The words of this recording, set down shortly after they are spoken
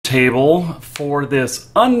Roundtable for this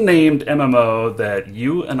unnamed MMO that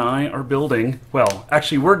you and I are building. Well,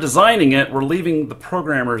 actually, we're designing it. We're leaving the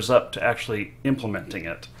programmers up to actually implementing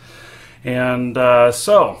it. And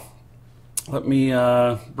so, let me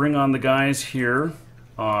bring on the guys here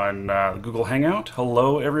on Google Hangout.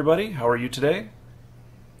 Hello, everybody. How are you today?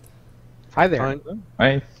 Hi there. Fine.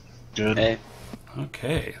 Hi. Good. Hey.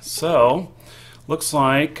 Okay, so looks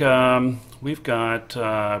like we've got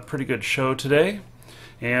a pretty good show today,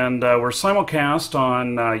 and we're simulcast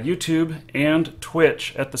on YouTube and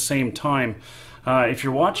Twitch at the same time. If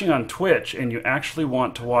you're watching on Twitch and you actually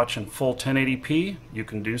want to watch in full 1080p, you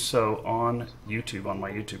can do so on YouTube, on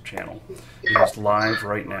my YouTube channel. It is live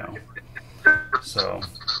right now. So,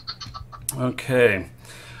 okay.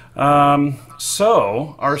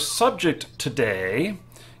 So, our subject today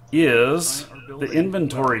is the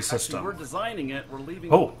inventory system. We're designing it. We're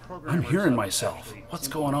leaving. Oh, I'm hearing myself. What's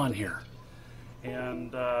going on here?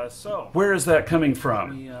 And so, where is that coming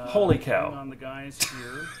from? Holy cow! On the guys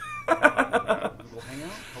here. Hello,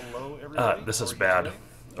 everybody. This is bad.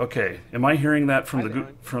 Okay, am I hearing that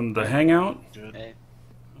from the Hangout? Good.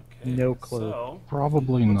 No clue. So,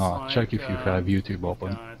 Probably not. like, Check if you have YouTube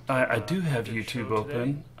open. I do have YouTube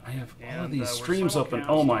open. I have all of these streams open.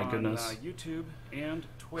 Oh my goodness. YouTube and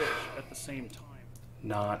Twitch at the same time.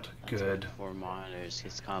 Not good. For monitors,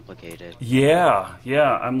 it's complicated. Yeah,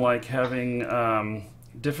 I'm like having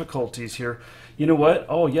difficulties here. You know what?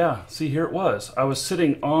 Oh yeah, see, here it was. I was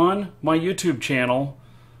sitting on my YouTube channel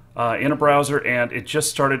in a browser, and it just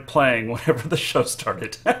started playing whenever the show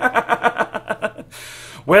started.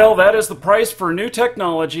 Well, that is the price for new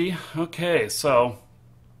technology. Okay, so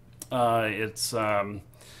it's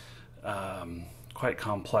quite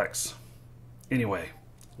complex. Anyway,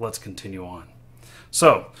 let's continue on.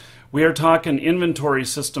 So, we are talking inventory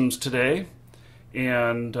systems today,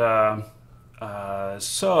 and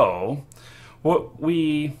so what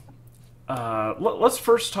we let's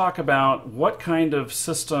first talk about what kind of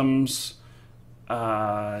systems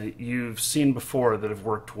you've seen before that have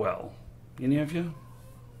worked well. Any of you?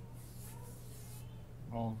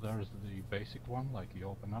 Well, there's the basic one, like you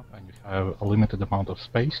open up and you have a limited amount of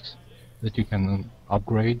space that you can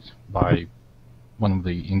upgrade by one of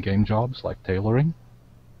the in-game jobs, like tailoring.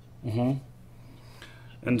 Mm-hmm.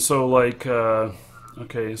 And so, like,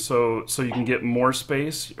 okay, so you can get more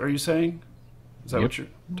space, are you saying? Is that Yep. what you're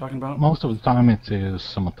talking about? Most of the time it is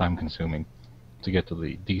somewhat time-consuming to get to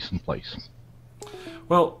the decent place.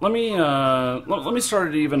 Well, let me start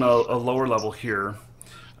at even a lower level here.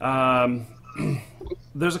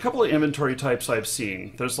 There's a couple of inventory types I've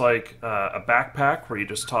seen. There's like a backpack where you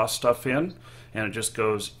just toss stuff in and it just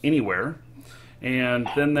goes anywhere. And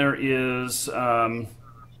then there is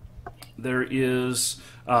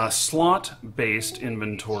slot-based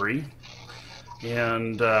inventory,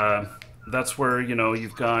 and that's where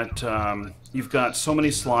you've got so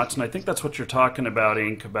many slots, and I think that's what you're talking about,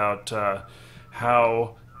 Ink, about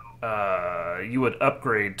how you would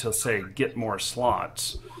upgrade to, say, get more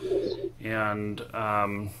slots. And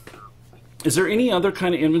is there any other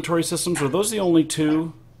kind of inventory systems? Are those the only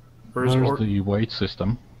two? Or is There's the weight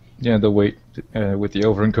system. Yeah, the weight with the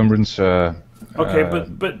over-encumbrance okay,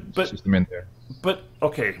 but system in there. But,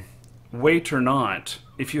 okay, weight or not,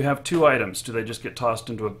 if you have two items, do they just get tossed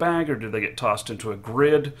into a bag, or do they get tossed into a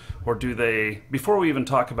grid, or do they... Before we even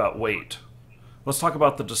talk about weight, let's talk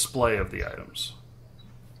about the display of the items.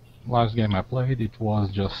 Last game I played, it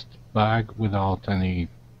was just bag without any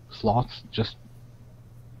slots, just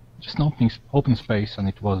an open space, and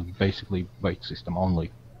it was basically weight system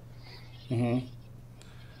only. Mm-hmm.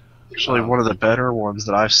 Actually, one of the better ones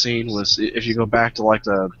that I've seen was if you go back to like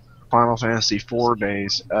the Final Fantasy IV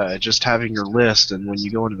days, just having your list, and when you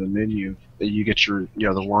go into the menu, you get your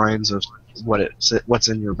the lines of what's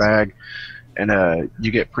in your bag, and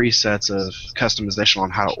you get presets of customization on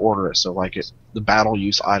how to order it. So like the battle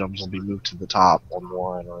use items will be moved to the top on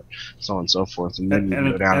one, or so on and so forth, and then you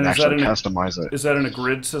can go down and actually customize it. Is that in a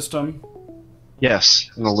grid system? Yes,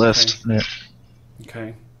 in the list.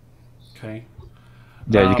 Okay. Okay.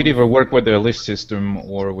 Yeah, you could either work with the list system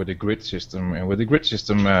or with the grid system. And with the grid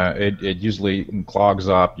system, it usually clogs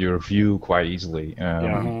up your view quite easily.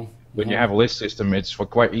 When you have a list system, it's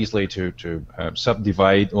quite easily to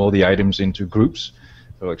subdivide all the items into groups.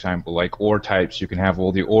 For example, like ore types, you can have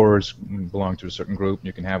all the ores belong to a certain group.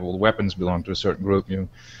 You can have all the weapons belong to a certain group.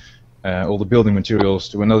 All the building materials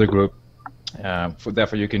to another group.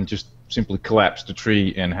 Therefore, you can just simply collapse the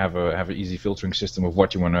tree and have an easy filtering system of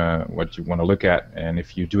what you wanna look at. And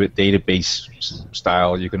if you do it database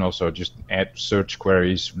style, you can also just add search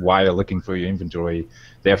queries while looking for your inventory.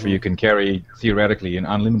 Therefore, you can carry theoretically an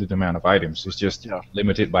unlimited amount of items. It's just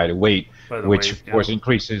limited by the weight, which of course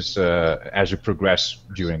increases as you progress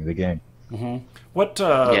during the game.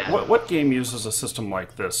 What game uses a system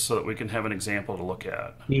like this so that we can have an example to look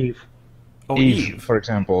at? Eve. Oh, Eve, for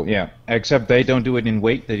example, yeah. Except they don't do it in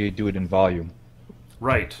weight; they do it in volume.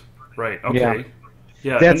 Right. Okay.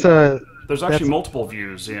 Yeah. There's actually multiple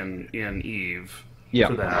views in Eve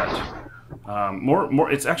for that.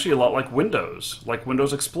 More. It's actually a lot like Windows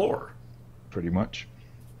Explorer. Pretty much.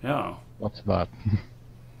 Yeah. What's that?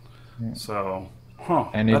 So.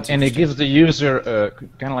 And it gives the user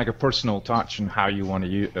kind of like a personal touch on how you want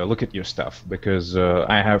to look at your stuff. Because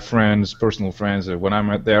I have personal friends, when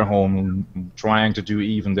I'm at their home trying to do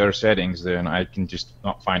even their settings, then I can just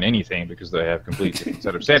not find anything because they have complete different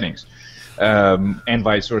set of settings. And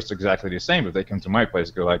vice versa, exactly the same. If they come to my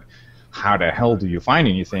place, go like, how the hell do you find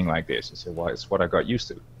anything like this? I say, well, it's what I got used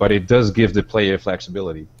to. But it does give the player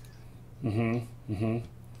flexibility.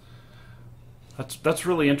 That's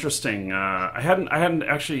really interesting. I hadn't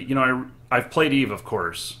actually, I've played Eve, of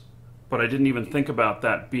course, but I didn't even think about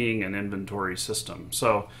that being an inventory system.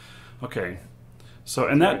 So, okay, so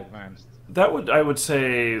and that I would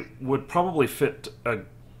say would probably fit.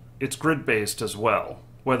 It's grid based as well.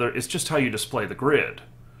 Whether it's just how you display the grid.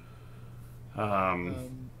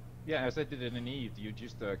 Yeah, as I did it in Eve, you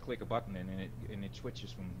just click a button and it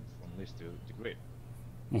switches from list to grid.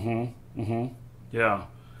 Yeah.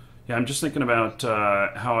 Yeah, I'm just thinking about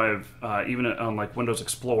how I've even on like Windows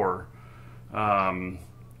Explorer, how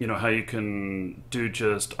you can do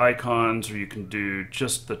just icons, or you can do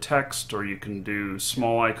just the text, or you can do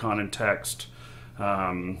small icon and text,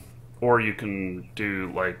 or you can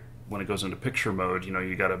do like when it goes into picture mode,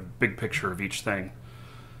 you got a big picture of each thing.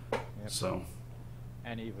 Yep. So.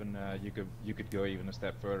 And even you could go even a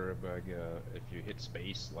step further. If you hit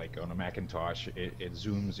space, like on a Macintosh, it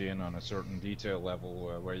zooms in on a certain detail level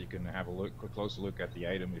where you can have a closer look at the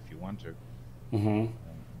item if you want to. I mean,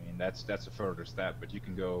 that's a further step, but you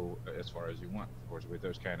can go as far as you want, of course, with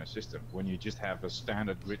those kind of systems. When you just have a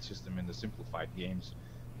standard grid system in the simplified games,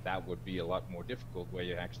 that would be a lot more difficult, where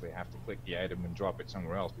you actually have to click the item and drop it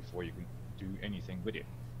somewhere else before you can do anything with it.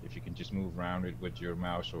 If you can just move around it with your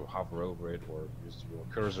mouse or hover over it or use your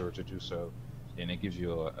cursor to do so, then it gives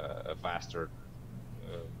you a faster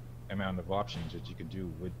amount of options that you can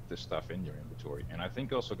do with the stuff in your inventory. And I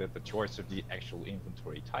think also that the choice of the actual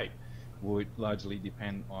inventory type would largely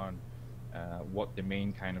depend on what the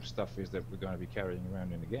main kind of stuff is that we're going to be carrying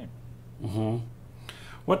around in the game.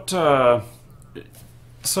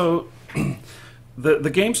 So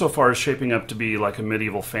the game so far is shaping up to be like a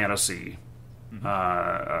medieval fantasy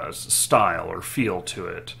style or feel to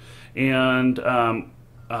it, and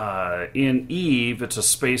in Eve, it's a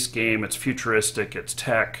space game. It's futuristic. It's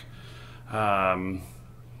tech. Do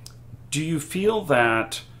you feel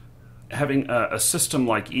that having a system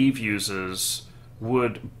like Eve uses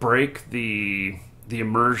would break the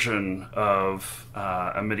immersion of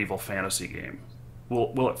a medieval fantasy game?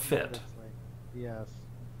 Will it fit? Yes,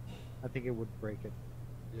 I think it would break it.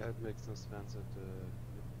 Yeah, it makes no sense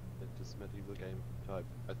at this medieval game type,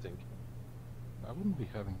 I think. I wouldn't be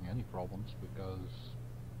having any problems because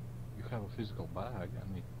you have a physical bag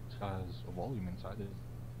and it has a volume inside it.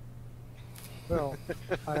 Well,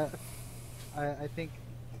 I think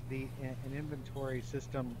an inventory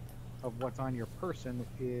system of what's on your person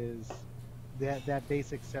is that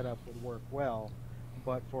basic setup would work well,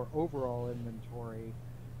 but for overall inventory,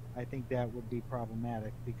 I think that would be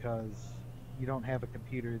problematic because you don't have a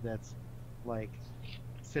computer that's like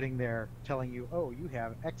sitting there telling you, oh, you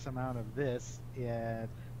have X amount of this in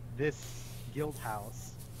this guild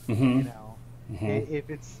house. You know, if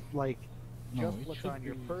it's like just what's on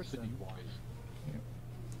your person.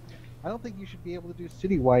 I don't think you should be able to do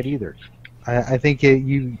citywide either. I think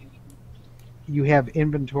you have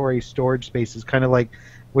inventory storage spaces, kind of like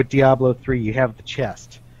with Diablo 3. You have the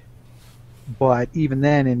chest, but even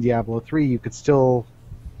then in Diablo 3, you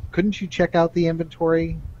couldn't you check out the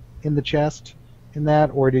inventory in the chest in that,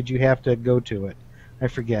 or did you have to go to it? I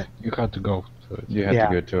forget. You had to go to it. You had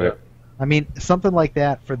to go to it. I mean, something like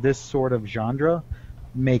that for this sort of genre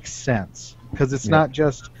makes sense because it's not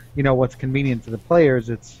just what's convenient to the players.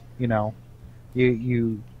 It's you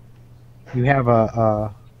have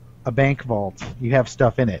a bank vault. You have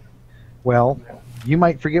stuff in it. Well, you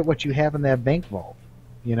might forget what you have in that bank vault.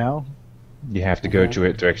 You have to go to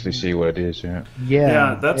it to actually see what it is. Yeah.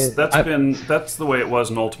 Yeah, that's the way it was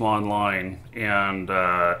in Ultima Online, and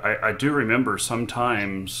I do remember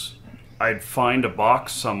sometimes I'd find a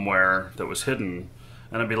box somewhere that was hidden,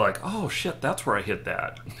 and I'd be like, "Oh shit, that's where I hid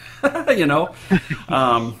that," you know.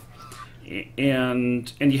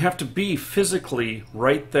 And you have to be physically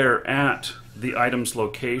right there at the item's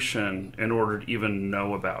location in order to even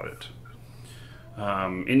know about it.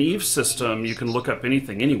 In Eve's system, you can look up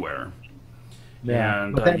anything anywhere. Yeah.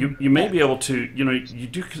 And you may be able to,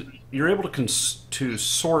 you're able to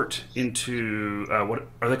sort into what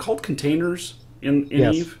are they called, containers in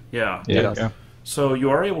Yes. Eve? Yeah. Yeah. So you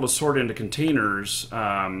are able to sort into containers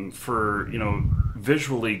for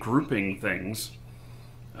visually grouping things,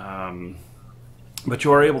 but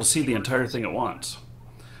you are able to see the entire thing at once.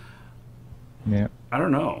 Yeah. I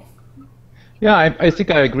don't know. Yeah, I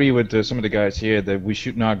think I agree with some of the guys here that we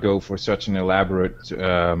should not go for such an elaborate,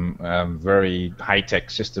 very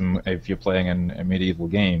high-tech system if you're playing a medieval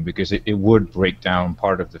game, because it would break down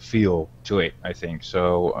part of the feel to it, I think.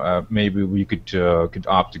 So maybe we could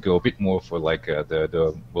opt to go a bit more for like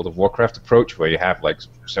the World of Warcraft approach, where you have like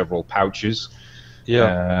several pouches.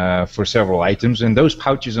 For several items, and those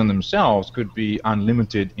pouches on themselves could be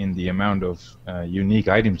unlimited in the amount of unique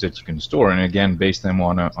items that you can store, and again base them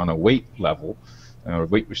on a weight level or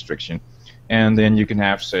weight restriction, and then you can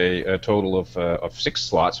have, say, a total of 6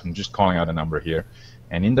 slots. I'm just calling out a number here,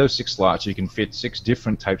 and in those 6 slots you can fit 6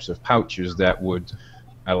 different types of pouches that would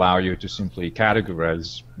allow you to simply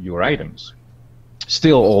categorize your items,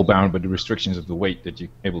 still all bound by the restrictions of the weight that you're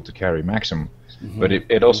able to carry maximum. But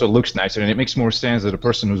it also looks nicer, and it makes more sense that a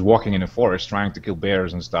person who's walking in a forest trying to kill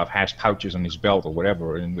bears and stuff has pouches on his belt or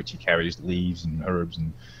whatever in which he carries leaves and herbs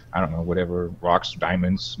and, I don't know, whatever, rocks,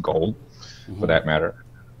 diamonds, gold, for that matter,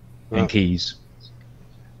 and keys.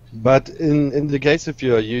 But in the case if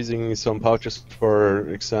you are using some pouches, for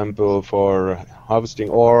example, for harvesting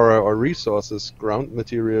ore or resources, ground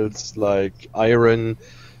materials like iron,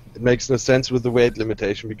 it makes no sense with the weight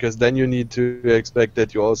limitation, because then you need to expect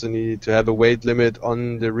that you also need to have a weight limit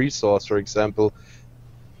on the resource, for example.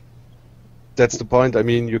 That's the point. I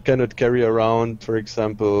mean, you cannot carry around, for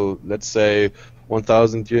example, let's say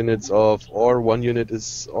 1,000 units of ore. 1 unit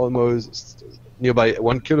is almost nearby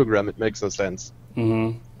 1 kilogram. It makes no sense.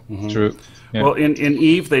 True. Yeah. Well, in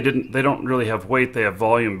Eve they don't really have weight; they have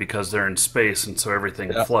volume because they're in space, and so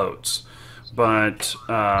everything floats. But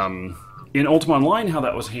in Ultima Online, how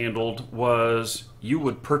that was handled was you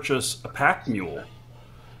would purchase a pack mule,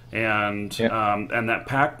 and that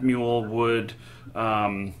pack mule would,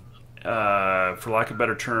 for lack of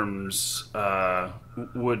better terms,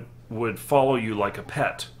 would follow you like a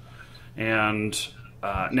pet. And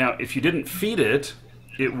now, if you didn't feed it,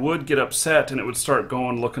 it would get upset and it would start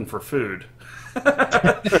going looking for food.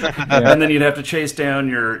 And then you'd have to chase down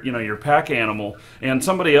your pack animal, and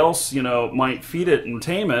somebody else might feed it and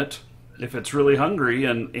tame it if it's really hungry,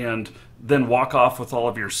 and then walk off with all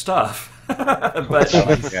of your stuff. But but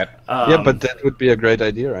that would be a great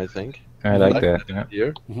idea, I think. I like that. Yeah.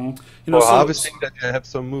 Idea. So harvesting, that you have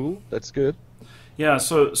some moo, that's good. Yeah,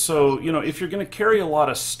 so if you're going to carry a lot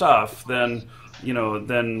of stuff, then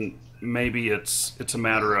maybe it's a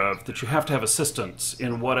matter of that you have to have assistance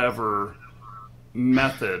in whatever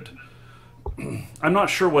method. I'm not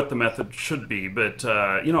sure what the method should be, but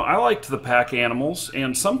I liked the pack animals,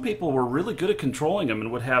 and some people were really good at controlling them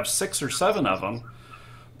and would have 6 or 7 of them,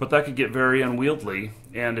 but that could get very unwieldy,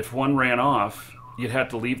 and if one ran off, you'd have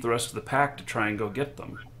to leave the rest of the pack to try and go get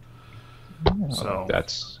them. So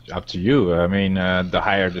that's up to you. I mean, the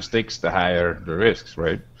higher the stakes, the higher the risks,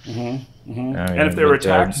 right? And if they were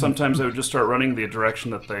attacked, sometimes they would just start running the direction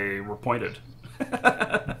that they were pointed.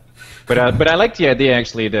 But I like the idea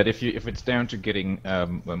actually that if it's down to getting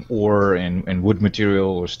ore and wood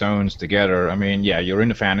material or stones together, I mean, yeah, you're in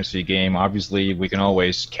a fantasy game. Obviously, we can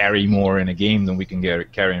always carry more in a game than we can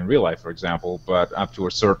carry in real life, for example. But up to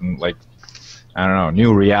a certain, like, I don't know,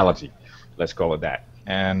 new reality, let's call it that.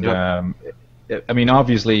 And I mean,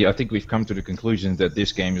 obviously, I think we've come to the conclusion that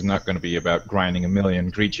this game is not going to be about grinding 1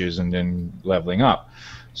 million creatures and then leveling up.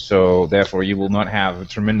 So therefore, you will not have a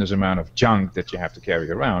tremendous amount of junk that you have to carry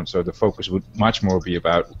around. So the focus would much more be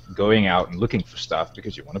about going out and looking for stuff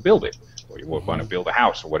because you want to build it, or you want to build a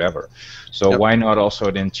house or whatever. So why not also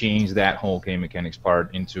then change that whole game mechanics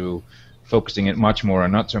part into focusing it much more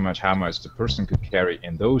on not so much how much the person could carry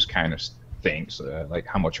in those kind of things, like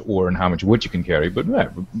how much ore and how much wood you can carry, but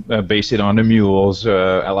base it on the mules,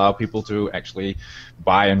 allow people to actually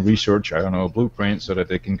buy and research, I don't know, a blueprint so that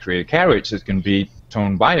they can create a carriage that can be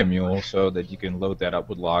towed by a mule so that you can load that up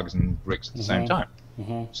with logs and bricks at the same time.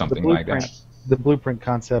 Something like that. the blueprint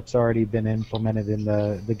concept's already been implemented in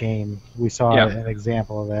the game. We saw Yeah. an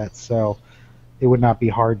example of that, so it would not be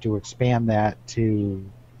hard to expand that to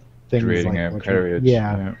things Creating like a what carriage.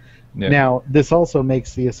 yeah. Yeah. Now, this also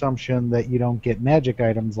makes the assumption that you don't get magic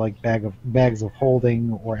items like bags of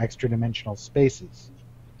holding or extra dimensional spaces,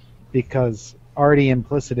 because already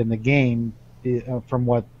implicit in the game, from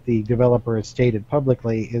what the developer has stated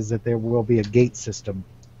publicly, is that there will be a gate system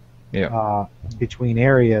between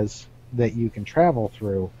areas that you can travel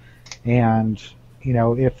through, and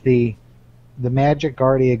if the magic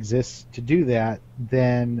already exists to do that,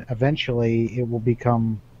 then eventually it will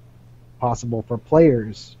become possible for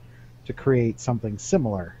players to create something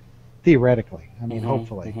similar, theoretically. I mean,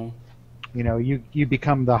 hopefully. You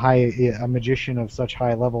become a magician of such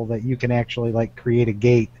high level that you can actually create a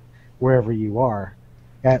gate wherever you are.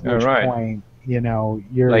 At which point,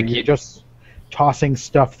 you're just tossing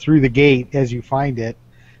stuff through the gate as you find it,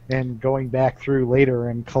 and going back through later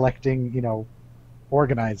and collecting,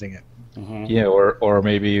 organizing it. Yeah, or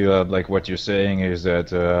maybe like what you're saying is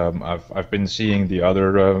that I've been seeing the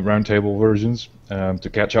other Roundtable versions to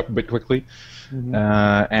catch up a bit quickly,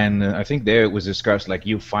 and I think there it was discussed like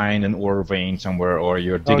you find an ore vein somewhere, or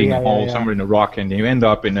you're digging a hole somewhere in the rock, and you end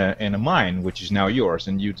up in a mine which is now yours,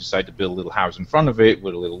 and you decide to build a little house in front of it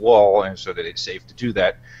with a little wall, and so that it's safe to do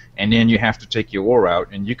that, and then you have to take your ore out,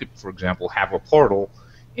 and you could, for example, have a portal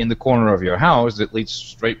in the corner of your house that leads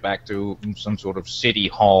straight back to some sort of city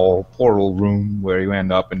hall portal room where you end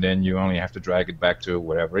up, and then you only have to drag it back to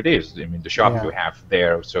whatever it is. I mean, the shop you have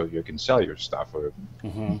there, so you can sell your stuff, or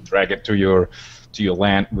drag it to your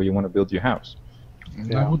land where you want to build your house.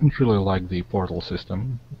 I wouldn't really like the portal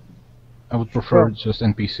system. I would prefer just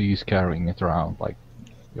NPCs carrying it around, like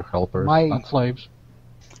your helpers, not slaves.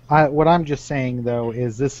 What I'm just saying, though,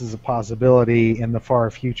 is this is a possibility in the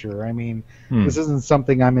far future. I mean, this isn't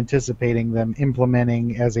something I'm anticipating them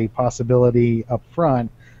implementing as a possibility up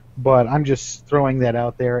front, but I'm just throwing that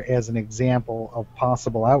out there as an example of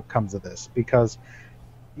possible outcomes of this, because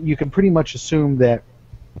you can pretty much assume that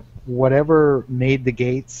whatever made the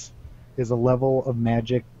gates is a level of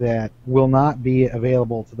magic that will not be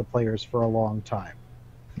available to the players for a long time.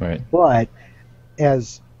 Right. But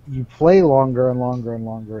as you play longer and longer and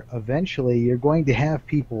longer, eventually you're going to have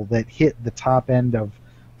people that hit the top end of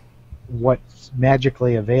what's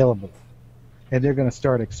magically available, and they're going to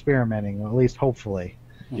start experimenting, or at least hopefully.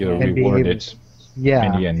 You're rewarded in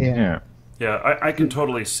the end. Yeah, I can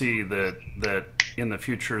totally see that in the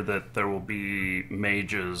future that there will be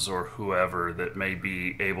mages or whoever that may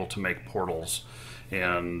be able to make portals,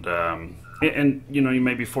 and you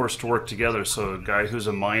may be forced to work together. So a guy who's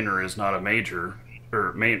a miner is not a major.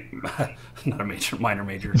 Or not a major, minor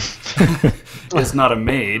major, is not a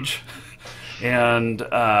mage, and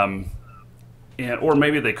or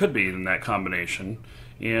maybe they could be in that combination,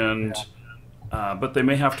 and but they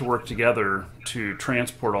may have to work together to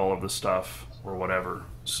transport all of the stuff or whatever.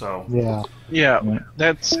 So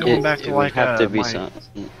that's going back to like have to be some,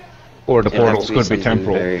 or the portals could be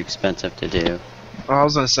temporal. Very expensive to do. What I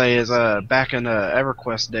was going to say is, back in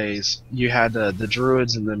EverQuest days, you had the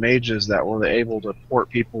druids and the mages that were able to port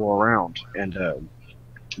people around, and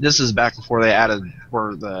this is back before they added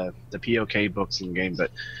the POK books in the game.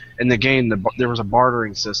 But in the game, there was a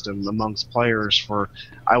bartering system amongst players for,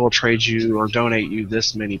 I will trade you or donate you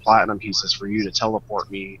this many platinum pieces for you to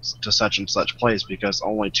teleport me to such and such place, because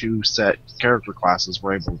only 2 set character classes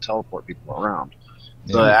were able to teleport people around.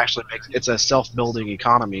 So it actually it's a self-building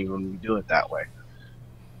economy when you do it that way.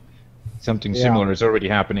 Something similar is already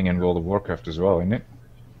happening in World of Warcraft as well, isn't it?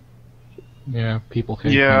 Yeah, people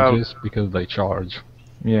hate mages because they charge.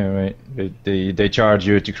 Yeah, right. They charge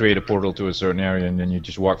you to create a portal to a certain area, and then you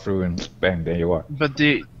just walk through, and bang, there you are. But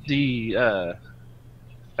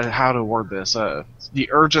how to word this? The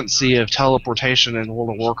urgency of teleportation in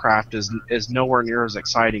World of Warcraft is nowhere near as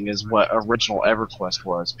exciting as what original EverQuest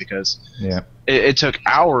was, because it took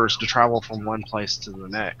hours to travel from one place to the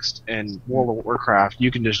next. In World of Warcraft, you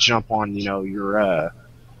can just jump on your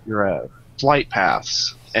flight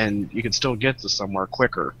paths, and you can still get to somewhere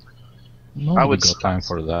quicker. I would got time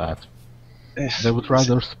for that. They would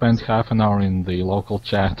rather spend half an hour in the local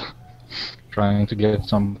chat trying to get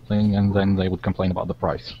something, and then they would complain about the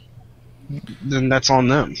price. Then that's on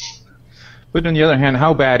them. But on the other hand,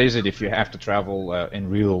 how bad is it if you have to travel in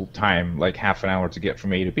real time, like half an hour to get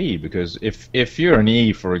from A to B? Because if you're an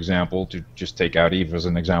Eve, for example, to just take out Eve as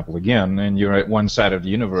an example again, and you're at one side of the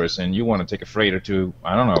universe and you want to take a freighter to,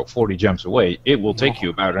 40 jumps away, it will take you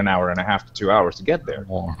about an hour and a half to 2 hours to get there.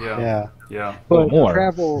 Yeah. But more.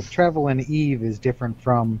 Travel in Eve is different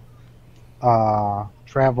from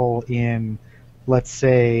travel in, let's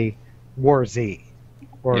say, War Z,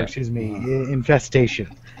 or Yeah. excuse me, Infestation,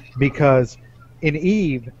 because in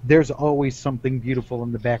Eve there's always something beautiful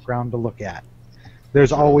in the background to look at.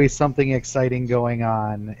 There's always something exciting going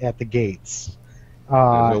on at the gates.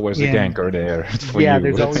 There's always a ganker there for yeah, you.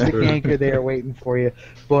 there's always a ganker there waiting for you.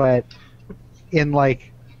 But in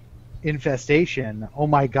like Infestation, oh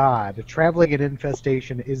my God, traveling in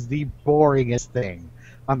Infestation is the boringest thing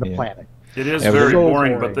on the planet. It is Yeah, very so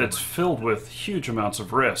boring, boring. but it's filled with huge amounts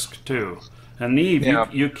of risk too. And Eve, Yeah.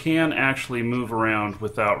 you can actually move around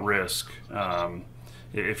without risk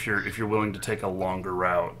if you're willing to take a longer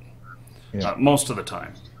route. Yeah. Most of the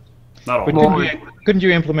time, not all. But the time. couldn't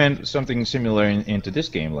you implement something similar into this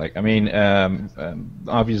game? Like, I mean,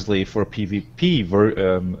 obviously for PvP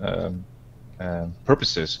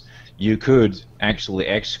purposes, you could actually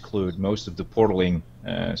exclude most of the portaling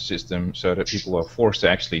system so that people are forced to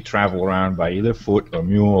actually travel around by either foot or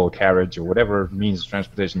mule or carriage or whatever means of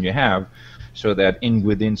transportation you have, so that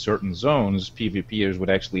within certain zones, PvPers would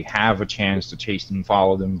actually have a chance to chase them,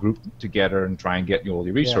 follow them, group together, and try and get all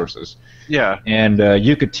the resources. Yeah. And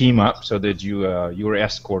you could team up so that you were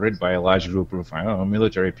escorted by a large group of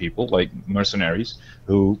military people, like mercenaries,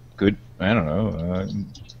 who could, I don't know,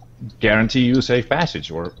 guarantee you safe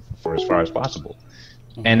passage or for as far as possible.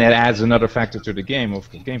 And that adds another factor to the game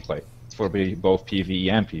of gameplay for both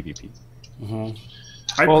PvE and PvP.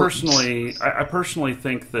 I personally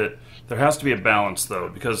think that there has to be a balance, though,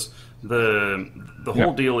 because the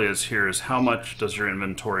whole deal is how much does your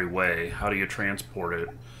inventory weigh? How do you transport it,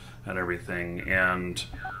 and everything? And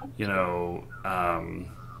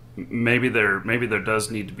maybe there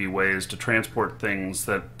does need to be ways to transport things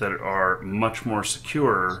that are much more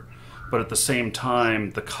secure, but at the same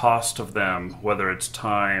time, the cost of them, whether it's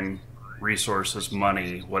time, resources,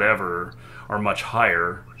 money, whatever, are much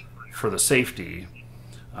higher for the safety.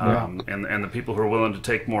 And the people who are willing to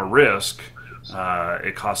take more risk,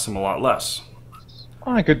 it costs them a lot less.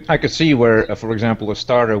 Well, I could see where, for example, a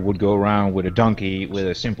starter would go around with a donkey with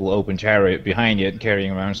a simple open chariot behind it, carrying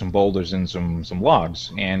around some boulders and some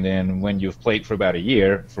logs. And then when you've played for about a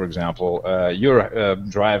year, for example, you're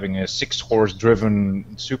driving a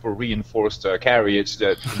 6-horse-driven, super reinforced carriage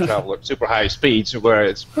that can travel at super high speeds, where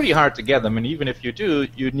it's pretty hard to get them. And even if you do,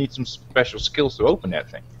 you need some special skills to open that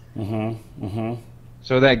thing.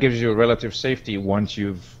 So that gives you a relative safety once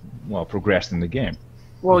you've progressed in the game.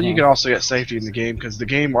 Well, you can also get safety in the game because the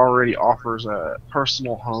game already offers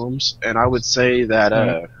personal homes, and I would say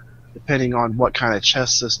that depending on what kind of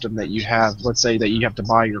chest system that you have, let's say that you have to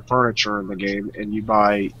buy your furniture in the game and you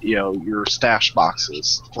buy your stash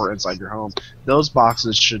boxes for inside your home, those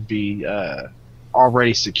boxes should be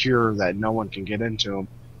already secure that no one can get into them.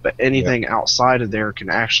 But anything outside of there can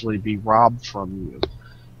actually be robbed from you.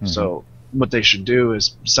 So what they should do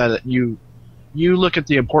is say that you look at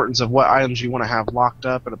the importance of what items you want to have locked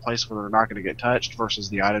up in a place where they're not going to get touched versus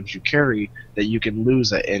the items you carry that you can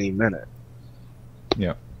lose at any minute.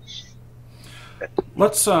 Yeah.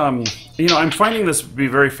 Let's, I'm finding this to be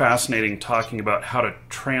very fascinating, talking about how to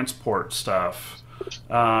transport stuff.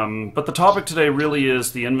 But the topic today really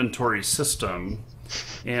is the inventory system.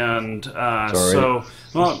 And so,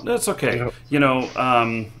 well, that's okay.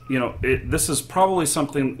 This is probably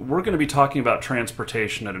something we're going to be talking about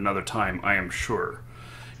transportation at another time, I am sure.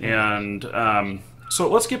 And so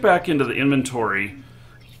let's get back into the inventory.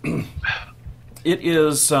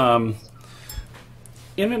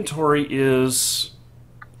 Inventory is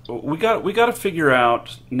we got to figure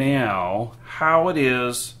out now how it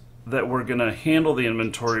is that we're going to handle the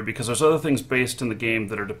inventory, because there's other things based in the game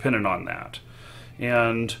that are dependent on that.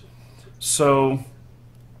 And so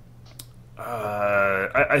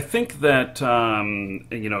I think that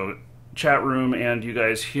chat room and you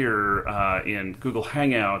guys here in Google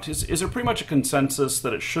Hangout, is there pretty much a consensus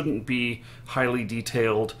that it shouldn't be highly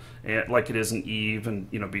detailed like it is in Eve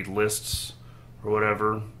and be lists or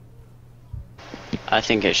whatever? I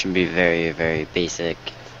think it should be very, very basic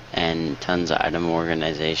and tons of item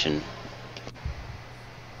organization.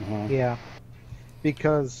 Yeah,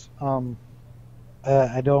 because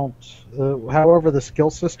I don't. However, the skill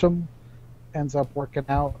system ends up working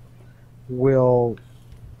out will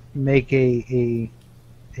make a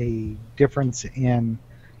difference in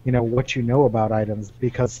what you know about items.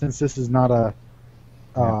 Because since this is not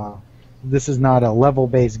a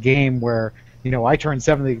level-based game where I turn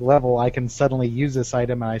 70 level, I can suddenly use this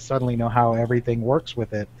item and I suddenly know how everything works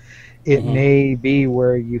with it. It may be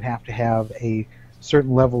where you have to have a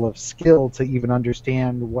certain level of skill to even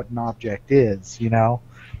understand what an object is,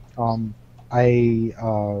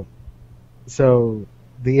 so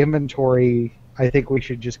the inventory, I think we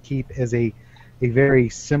should just keep as a very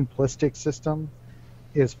simplistic system,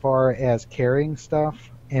 as far as carrying stuff,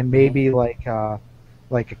 and maybe like a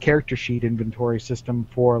character sheet inventory system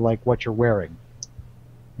for like what you're wearing.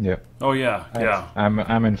 Yeah. Oh yeah, yeah.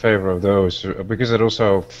 I'm in favor of those because it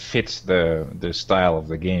also fits the style of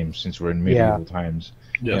the game since we're in medieval times.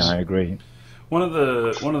 Yes. Yeah, I agree.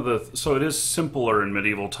 So it is simpler in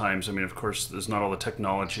medieval times. I mean, of course, there's not all the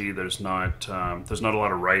technology. There's not a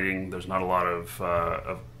lot of writing. There's not a lot of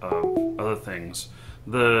other things.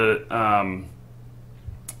 The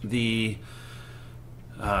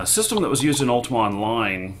system that was used in Ultima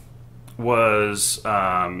Online was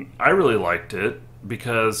I really liked it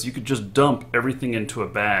because you could just dump everything into a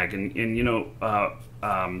bag, and you know,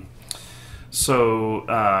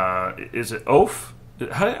 is it Oaf?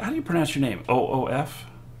 How do you pronounce your name? OOF?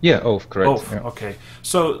 Yeah, Oaf, correct. Oaf, yeah. okay.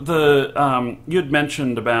 So the you had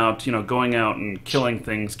mentioned about going out and killing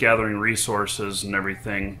things, gathering resources and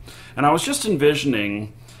everything, and I was just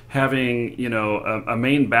envisioning having a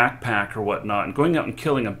main backpack or whatnot, and going out and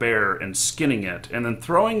killing a bear and skinning it, and then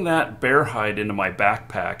throwing that bear hide into my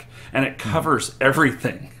backpack, and it covers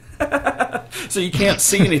everything, so you can't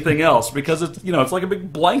see anything else because it's it's like a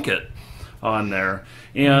big blanket on there,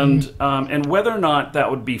 and whether or not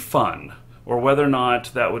that would be fun or whether or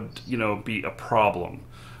not that would be a problem.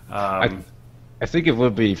 I think it will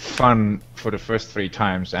be fun for the first 3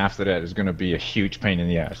 times. After that, it's going to be a huge pain in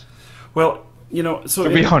the ass. Well, so to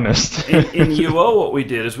be honest, in UO, what we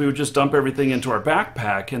did is we would just dump everything into our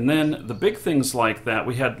backpack, and then the big things like that,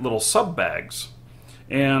 we had little sub bags,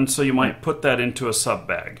 and so you might put that into a sub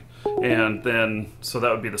bag, and then so that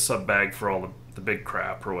would be the sub bag for all the big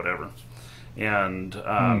crap or whatever, and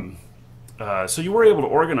so you were able to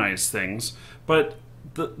organize things, but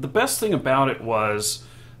the best thing about it was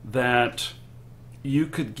that you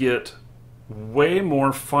could get way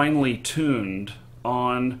more finely tuned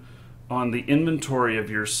on the inventory of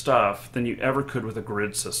your stuff than you ever could with a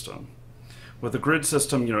grid system. With a grid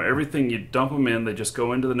system, everything, you dump them in, they just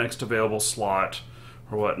go into the next available slot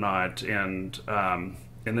or whatnot, and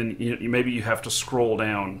then maybe you have to scroll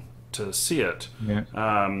down to see it. Yeah.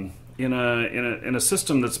 In a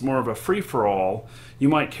system that's more of a free-for-all, you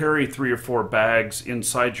might carry 3 or 4 bags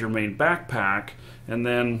inside your main backpack, and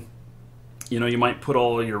then you might put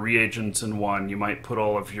all of your reagents in one, you might put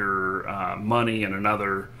all of your money in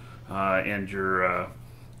another, and your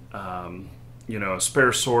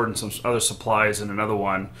spare sword and some other supplies in another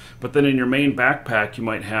one. But then in your main backpack, you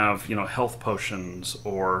might have health potions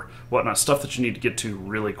or whatnot, stuff that you need to get to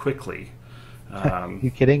really quickly.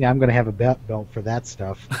 You kidding? I'm going to have a belt for that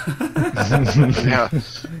stuff. Yeah.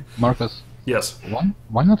 Marcus. Yes.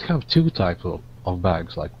 Why not have 2 types of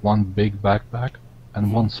bags, like one big backpack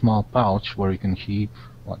and one small pouch where you can keep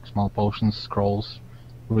like small potions, scrolls,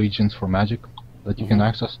 reagents for magic that you can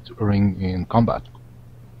access during in combat.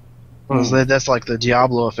 Well, that's like the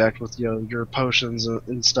Diablo effect with your potions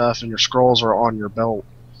and stuff, and your scrolls are on your belt.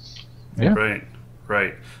 Yeah.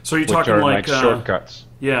 Right. So you're Which talking are like shortcuts.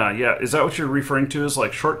 Yeah. Is that what you're referring to as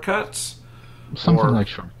like shortcuts? Something like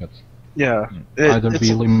shortcuts. Yeah. Either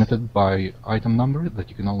be limited by item number, that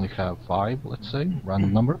you can only have 5, let's say,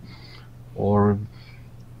 random number, or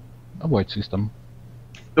a weight system.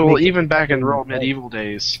 Well, even back in real medieval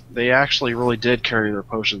days, they actually really did carry their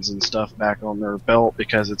potions and stuff back on their belt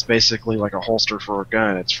because it's basically like a holster for a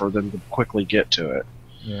gun. It's for them to quickly get to it.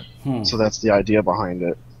 Yeah. So that's the idea behind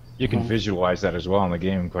it. You can visualize that as well in the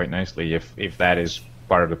game quite nicely if that is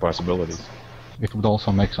part of the possibilities. It would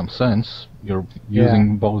also make some sense. You're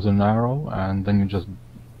using bows and arrow, and then you just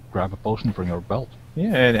grab a potion from your belt.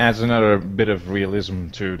 Yeah, it adds another bit of realism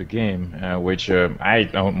to the game, which I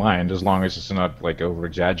don't mind as long as it's not like over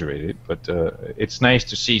exaggerated. But it's nice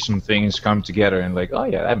to see some things come together and like, oh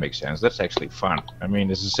yeah, that makes sense. That's actually fun. I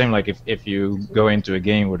mean, it's the same like if you go into a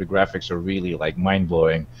game where the graphics are really like mind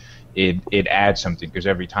blowing, it adds something because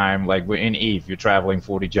every time, like we're in Eve, you're traveling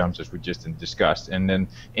 40 jumps as we just discussed, and then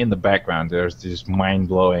in the background there's this mind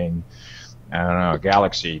blowing, I don't know,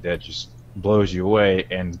 galaxy that just blows you away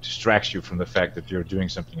and distracts you from the fact that you're doing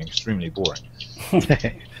something extremely boring.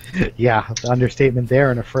 Yeah, understatement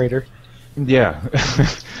there, and a freighter. Yeah,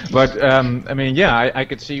 but I mean, yeah, I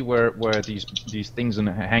could see where these things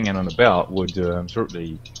hanging on the belt would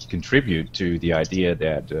certainly contribute to the idea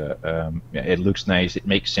that it looks nice, it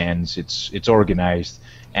makes sense, it's organized,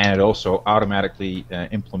 and it also automatically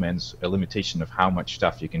implements a limitation of how much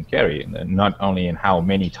stuff you can carry, and not only in how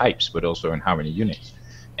many types, but also in how many units.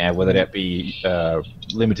 And whether that be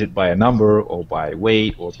limited by a number or by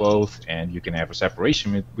weight or both, and you can have a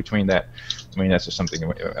separation between that. I mean, that's just something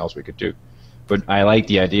else we could do. But I like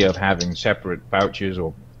the idea of having separate pouches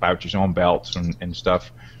or pouches on belts and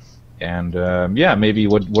stuff, And yeah, maybe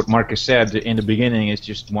what Marcus said in the beginning is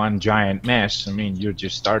just one giant mess. I mean, you're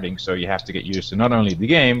just starting, so you have to get used to not only the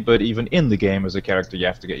game, but even in the game as a character, you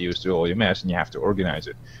have to get used to all your mess, and you have to organize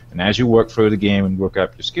it. And as you work through the game and work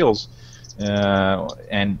up your skills,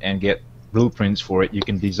 and get blueprints for it, you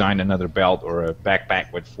can design another belt or a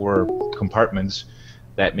backpack with 4 compartments.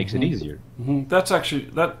 That makes it easier. That's actually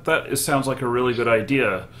sounds like a really good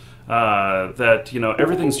idea. That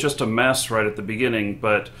everything's just a mess right at the beginning,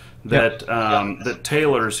 but that that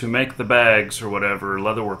tailors who make the bags or whatever,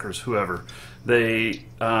 leather workers, whoever, they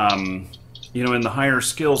in the higher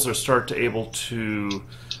skills they start to able to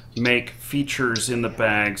make features in the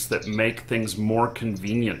bags that make things more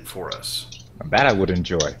convenient for us. That I would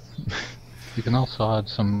enjoy. You can also add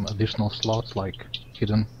some additional slots like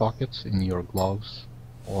hidden pockets in your gloves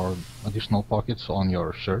or additional pockets on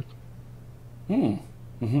your shirt.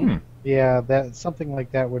 Yeah, that something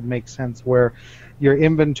like that would make sense, where your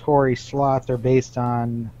inventory slots are based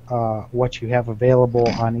on what you have available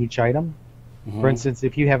on each item. For instance,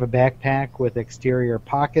 if you have a backpack with exterior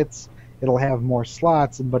pockets, it'll have more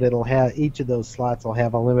slots, but it'll have each of those slots will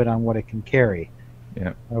have a limit on what it can carry.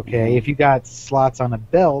 Yeah. Okay. If you got slots on a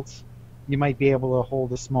belt, you might be able to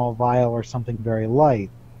hold a small vial or something very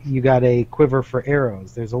light. You got a quiver for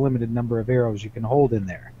arrows. There's a limited number of arrows you can hold in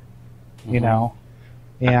there. You know.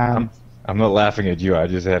 And I'm not laughing at you. I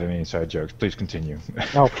just had any inside jokes. Please continue.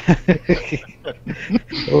 Oh.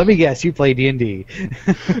 Let me guess. You play D&D.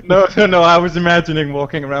 No. I was imagining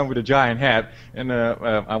walking around with a giant hat, and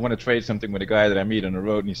I want to trade something with a guy that I meet on the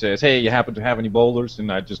road, and he says, "Hey, you happen to have any boulders?"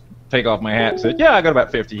 And I just take off my hat and say, "Yeah, I got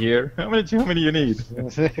about 50 here. How many do you need?"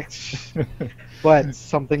 But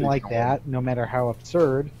something like that, no matter how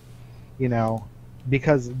absurd,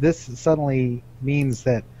 because this suddenly means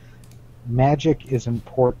that magic is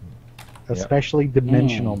important, especially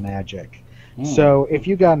dimensional magic. So if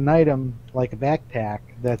you got an item like a backpack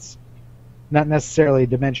that's not necessarily a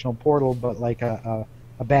dimensional portal, but like a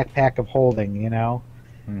backpack of holding,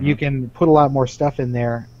 you can put a lot more stuff in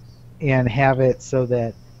there and have it so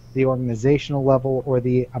that the organizational level or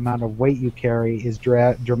the amount of weight you carry is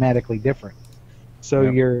dramatically different. So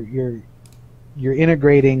you're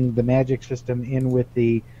integrating the magic system in with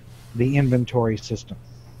the inventory system.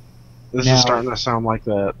 This is starting to sound like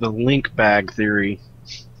the link bag theory.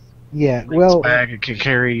 Yeah, Link's bag, it can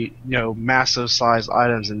carry massive sized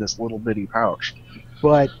items in this little bitty pouch.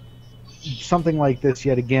 But something like this,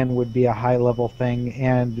 yet again, would be a high level thing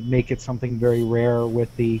and make it something very rare with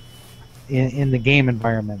in the game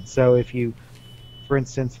environment. So if you, for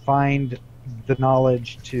instance, find the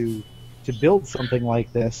knowledge to build something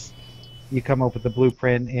like this, you come up with the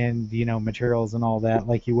blueprint and materials and all that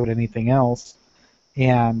like you would anything else.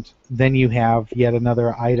 And then you have yet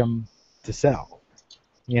another item to sell,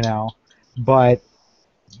 But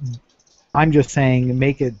I'm just saying,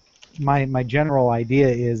 make it. My general idea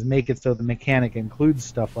is make it so the mechanic includes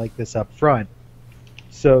stuff like this up front,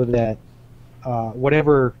 so that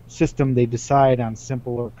whatever system they decide on,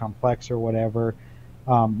 simple or complex or whatever,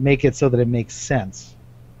 make it so that it makes sense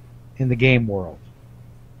in the game world.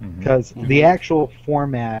 Because the actual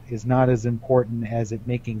format is not as important as it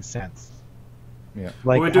making sense. Yeah.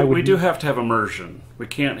 Like we do have to have immersion. We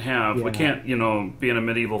can't be in a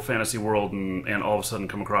medieval fantasy world and all of a sudden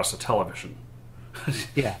come across a television.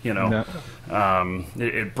 It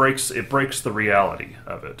breaks the reality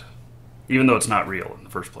of it, even though it's not real in the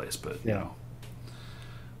first place. But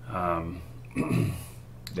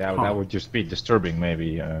that would just be disturbing,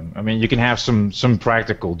 maybe. I mean, you can have some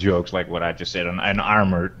practical jokes, like what I just said, an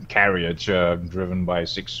armored carriage driven by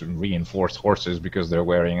 6 reinforced horses because they're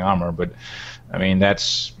wearing armor, but I mean,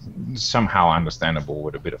 that's somehow understandable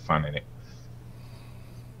with a bit of fun in it.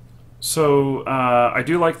 So I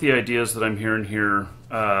do like the ideas that I'm hearing here.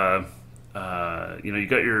 You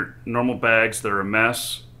got your normal bags that are a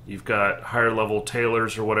mess. You've got higher level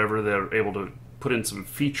tailors or whatever that are able to put in some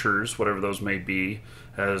features, whatever those may be,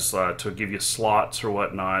 as to give you slots or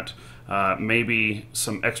whatnot. Maybe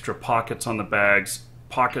some extra pockets on the bags,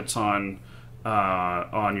 pockets on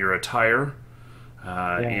your attire,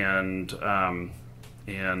 and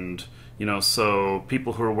so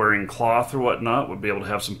people who are wearing cloth or whatnot would be able to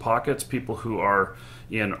have some pockets. People who are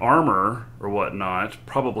in armor or whatnot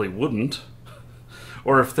probably wouldn't.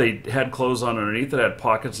 Or if they had clothes on underneath that had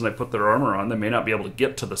pockets and they put their armor on, they may not be able to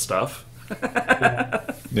get to the stuff.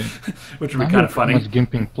 Which would be kind of funny. Much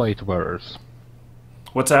gimping plate wearers.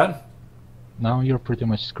 What's that? Now you're pretty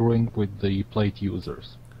much screwing with the plate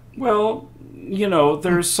users. Well,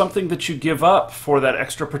 there's something that you give up for that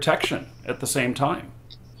extra protection at the same time.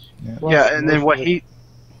 And then what he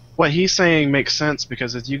what he's saying makes sense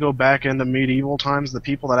because if you go back into medieval times, the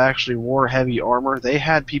people that actually wore heavy armor, they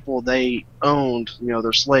had people they owned,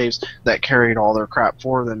 their slaves, that carried all their crap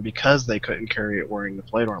for them because they couldn't carry it wearing the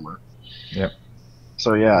plate armor. Yep.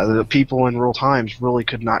 So yeah, the people in real times really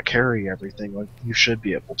could not carry everything like you should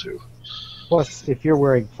be able to. Plus, if you're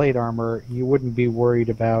wearing plate armor, you wouldn't be worried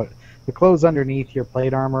about the clothes underneath your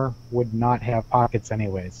plate armor would not have pockets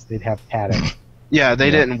anyways. They'd have padding. Yeah,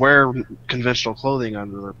 they didn't wear conventional clothing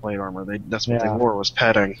under their plate armor. That's what they wore was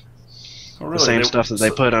padding. Oh, really? The same stuff that they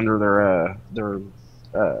put under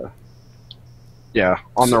on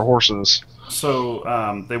their horses.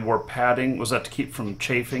 So they wore padding. Was that to keep from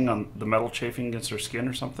chafing on the metal chafing against their skin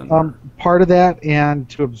or something? Part of that, and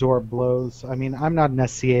to absorb blows. I mean, I'm not an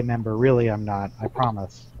SCA member. Really, I'm not. I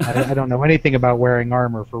promise. I don't know anything about wearing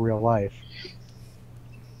armor for real life.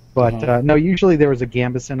 But no, usually there was a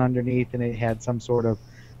gambeson underneath, and it had some sort of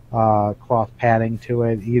cloth padding to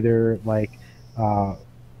it, either like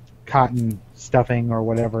cotton stuffing or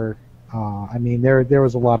whatever. I mean, there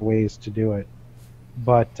was a lot of ways to do it,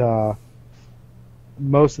 but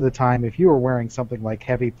most of the time, if you were wearing something like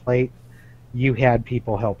heavy plate, you had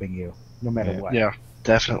people helping you, no matter what. Yeah,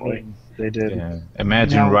 definitely. They did. Yeah.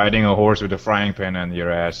 Imagine riding a horse with a frying pan under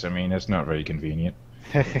your ass. I mean, that's not very convenient.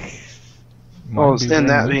 Well, and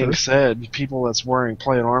that being said, people that's wearing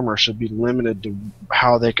plate armor should be limited to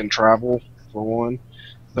how they can travel, for one.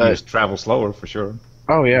 But just travel slower, for sure.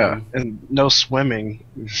 Oh, yeah, and no swimming.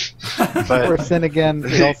 But of course, then again,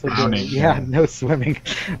 it also no swimming.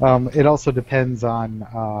 It also depends on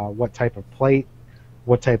what type of plate,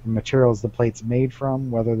 what type of materials the plate's made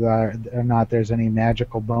from, whether or not there's any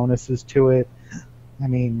magical bonuses to it. I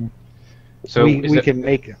mean... So we can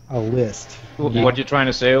make a list. What you're trying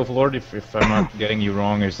to say, Overlord, if I'm not getting you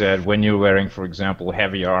wrong, is that when you're wearing, for example,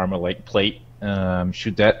 heavy armor like plate,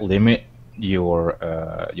 should that limit your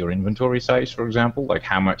inventory size, for example, like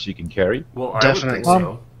how much you can carry? Well, definitely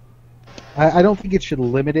so. I don't think it should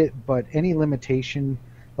limit it, but any limitation,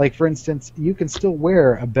 like for instance, you can still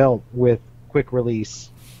wear a belt with quick release,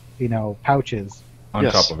 pouches on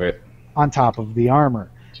top of it, on top of the armor.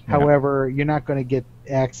 Yeah. However, you're not going to get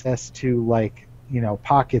access to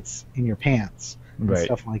pockets in your pants and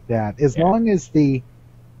stuff like that. As long as the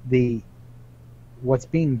what's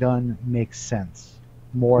being done makes sense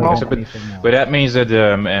more than anything else. But that means that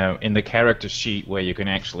in the character sheet where you can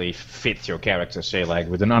actually fit your character, say like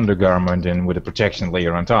with an undergarment and with a protection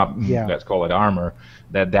layer on top, let's call it armor,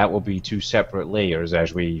 that will be two separate layers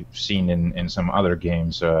as we've seen in some other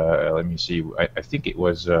games. Let me see. I think it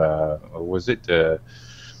was it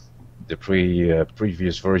the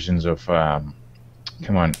previous versions of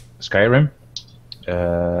Skyrim,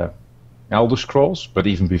 Elder Scrolls, but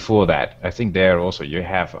even before that, I think there also you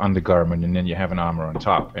have undergarment and then you have an armor on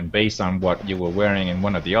top, and based on what you were wearing in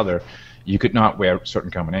one or the other, you could not wear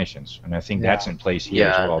certain combinations, and I think that's in place here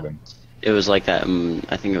as well. Then it was like that.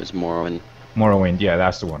 I think it was Morrowind. Morrowind, yeah,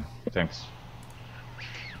 that's the one. Thanks.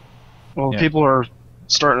 Well, people are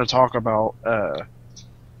starting to talk about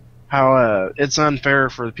how it's unfair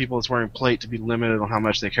for the people that's wearing plate to be limited on how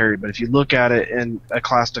much they carry. But if you look at it in a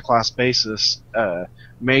class-to-class basis,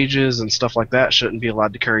 mages and stuff like that shouldn't be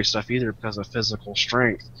allowed to carry stuff either because of physical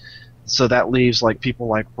strength. So that leaves people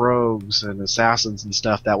like rogues and assassins and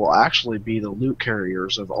stuff that will actually be the loot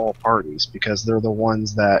carriers of all parties because they're the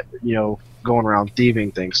ones that, going around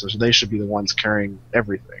thieving things. So they should be the ones carrying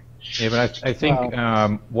everything. Yeah, but I think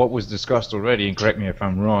what was discussed already, and correct me if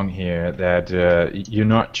I'm wrong here, that you're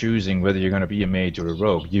not choosing whether you're going to be a mage or a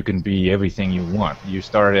rogue. You can be everything you want. You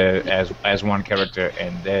start as one character,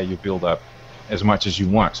 and there you build up as much as you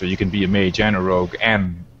want. So you can be a mage and a rogue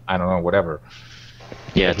and, I don't know, whatever.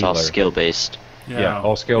 Yeah, it's all skill-based. Yeah,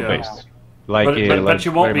 all skill-based. Yeah. But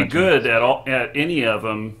you won't be good at any of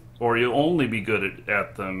them, or you'll only be good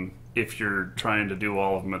at them if you're trying to do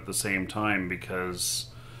all of them at the same time, because...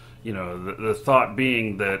 the thought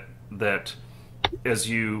being that as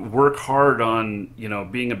you work hard on,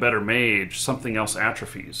 being a better mage, something else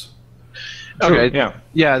atrophies. Okay,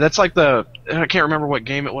 yeah, that's like I can't remember what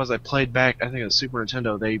game it was I played back, I think it was Super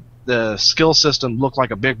Nintendo. The skill system looked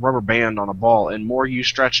like a big rubber band on a ball, and more you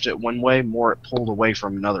stretched it one way, more it pulled away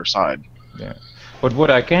from another side. Yeah. But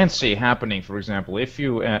what I can see happening, for example, if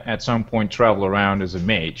you at some point travel around as a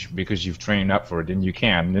mage because you've trained up for it, and you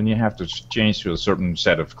can, then you have to change to a certain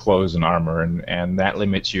set of clothes and armor, and that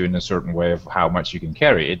limits you in a certain way of how much you can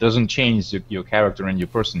carry. It doesn't change your character and your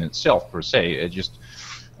person itself per se. It just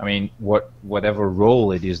I mean, whatever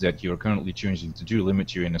role it is that you're currently choosing to do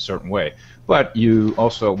limits you in a certain way. But you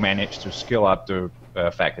also manage to scale up the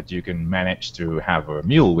fact that you can manage to have a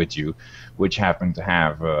mule with you, which happen to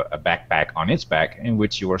have a backpack on its back in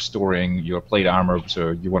which you are storing your plate armor, so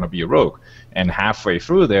you want to be a rogue. And halfway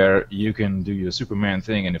through there, you can do your Superman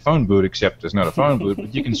thing in a phone booth, except there's not a phone booth,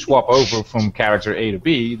 but you can swap over from character A to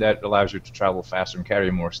B. That allows you to travel faster and carry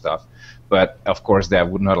more stuff. But, of course, that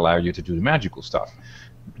would not allow you to do the magical stuff.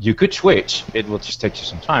 You could switch, it will just take you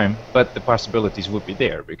some time, but the possibilities would be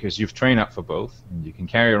there because you've trained up for both, and you can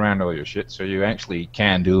carry around all your shit, so you actually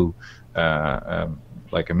can do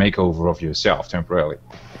like a makeover of yourself temporarily.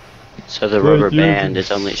 So the rubber band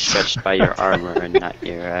is only stretched by your armor and not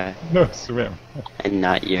your no swim. And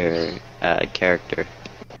not your character.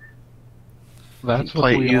 That's what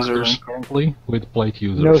Plate we are users. doing currently with plate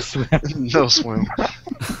users. No swim. No swim.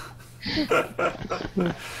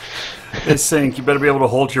 Hey, Sink, you better be able to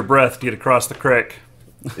hold your breath to get across the creek.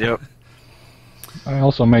 Yep. I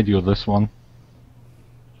also made you this one.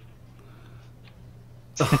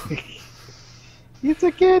 It's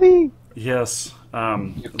a kitty. Yes.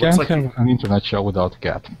 You It looks can't like have an internet show without a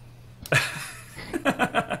cat.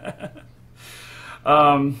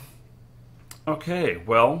 Okay,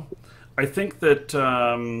 well, I think that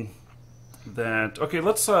okay.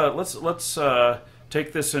 Let's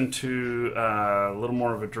take this into a little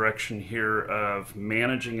more of a direction here of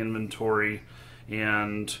managing inventory,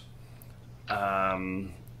 and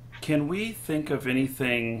can we think of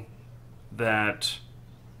anything that?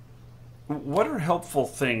 What are helpful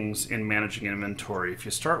things in managing inventory? If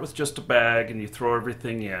you start with just a bag and you throw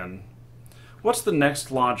everything in, what's the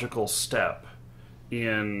next logical step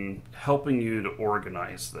in helping you to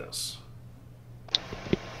organize this?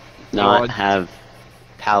 Not have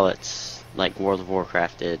pallets like World of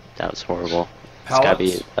Warcraft did. That was horrible. It's gotta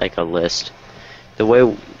be Pallets? like a list. The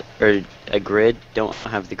way, or a grid. Don't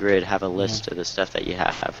have the grid. Have a list of the stuff that you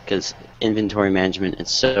have, because inventory management is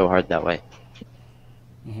so hard that way.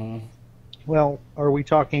 Mm-hmm. Well, are we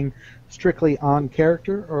talking strictly on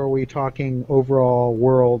character, or are we talking overall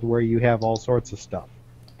world where you have all sorts of stuff?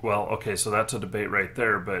 Well, okay, so that's a debate right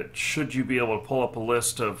there, but should you be able to pull up a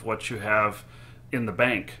list of what you have in the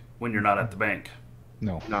bank when you're not at the bank?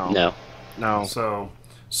 No. No.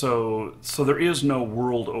 So there is no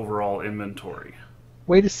world overall inventory.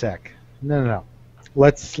 Wait a sec. No.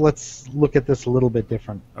 Let's look at this a little bit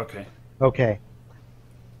different. Okay. Okay.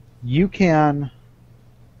 You can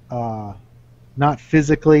not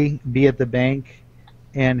physically be at the bank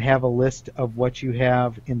and have a list of what you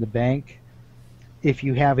have in the bank if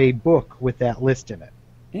you have a book with that list in it.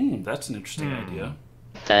 That's an interesting idea.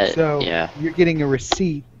 So you're getting a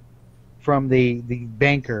receipt from the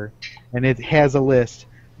banker, and it has a list,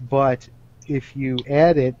 but if you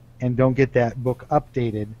add it and don't get that book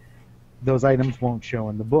updated, those items won't show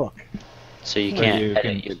in the book. So you can't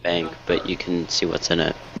edit your bank, but you can see what's in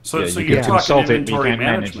it. So you you're can talking consult it, but you inventory can't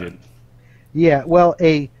manage management. Yeah, well,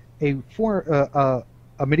 a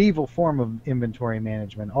medieval form of inventory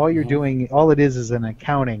management. All you're doing, all it is an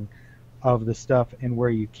accounting of the stuff and where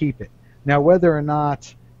you keep it. Now, whether or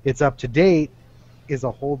not it's up to date is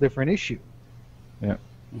a whole different issue. Yeah.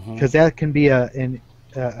 Because that can be a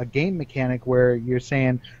game mechanic where you're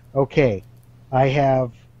saying, okay, I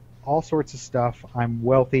have all sorts of stuff. I'm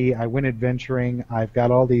wealthy. I went adventuring. I've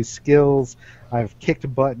got all these skills. I've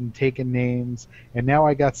kicked butt and taken names. And now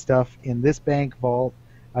I got stuff in this bank vault.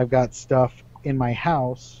 I've got stuff in my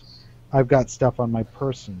house. I've got stuff on my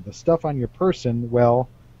person. The stuff on your person, well,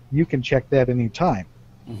 you can check that anytime.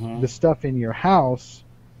 The stuff in your house,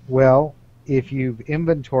 well, if you've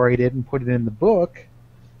inventoried it and put it in the book,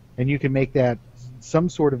 and you can make that some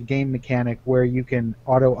sort of game mechanic where you can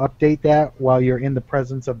auto-update that while you're in the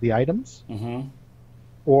presence of the items,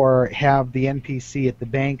 or have the NPC at the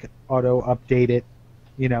bank auto-update it.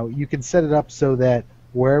 You know, you can set it up so that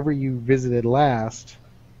wherever you visited last,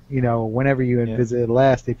 you know, whenever you had visited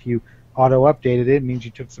last, if you auto-updated it, it means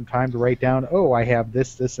you took some time to write down, oh, I have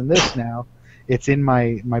this, this, and this now. It's in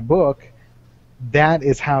my book. That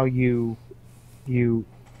is how you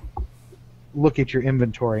look at your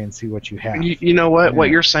inventory and see what you have. You know what? What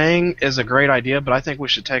you're saying is a great idea, but I think we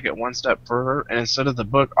should take it one step further. And instead of the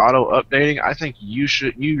book auto-updating, I think you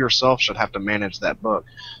yourself should have to manage that book.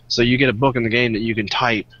 So you get a book in the game that you can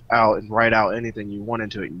type out and write out anything you want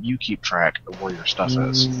into it, and you keep track of where your stuff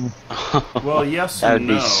is. Well, yes That and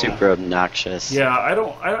would no. be super obnoxious. Yeah,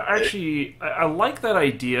 I like that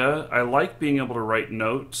idea. I like being able to write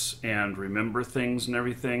notes and remember things and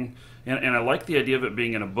everything. And I like the idea of it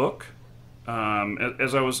being in a book.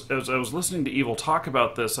 As I was listening to Evil talk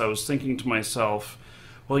about this, I was thinking to myself,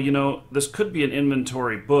 well, you know, this could be an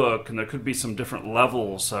inventory book, and there could be some different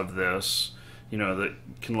levels of this, you know, that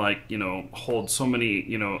can, like, you know, hold so many,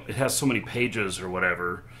 you know, it has so many pages or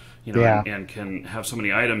whatever, you know, and can have so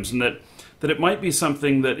many items, and that it might be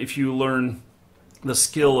something that if you learn the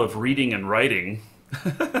skill of reading and writing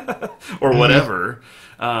or whatever,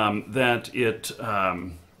 that it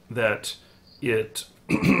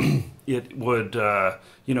it would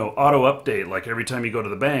you know, auto update. Like every time you go to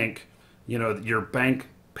the bank, you know, your bank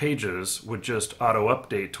pages would just auto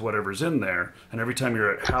update to whatever's in there, and every time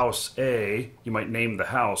you're at house A, you might name the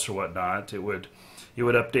house or whatnot, it would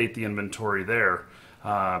update the inventory there.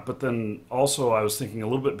 But then also I was thinking a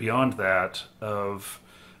little bit beyond that of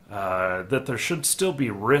that there should still be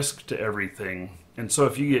risk to everything. And so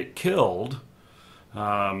if you get killed,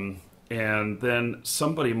 and then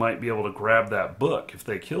somebody might be able to grab that book if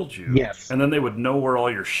they killed you. Yes. And then they would know where all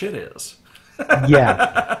your shit is.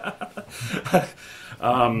 Yeah.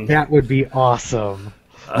 That would be awesome.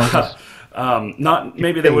 Not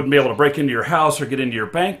maybe they wouldn't be able to break into your house or get into your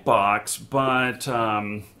bank box, but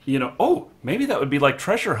you know, maybe that would be like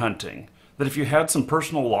treasure hunting. That if you had some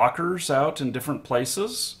personal lockers out in different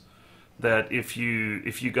places, that if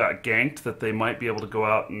you got ganked, that they might be able to go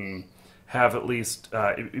out and have at least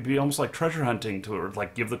it'd be almost like treasure hunting to, or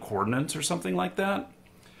like give the coordinates or something like that,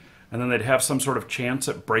 and then they'd have some sort of chance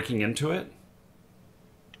at breaking into it.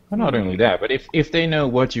 Well, not only that, but if they know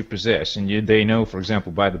what you possess, and they know, for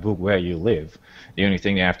example, by the book where you live, the only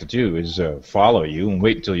thing they have to do is follow you and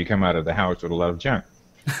wait until you come out of the house with a lot of junk.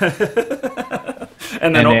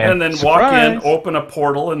 and then walk in, open a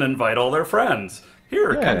portal, and invite all their friends.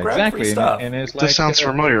 Here, come grab free stuff. And it's like, This sounds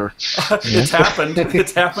familiar. It's happened.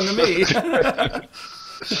 It's happened to me.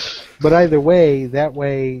 But either way, that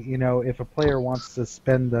way, you know, if a player wants to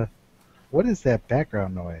spend the... What is that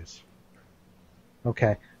background noise?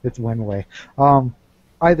 Okay, it's went away.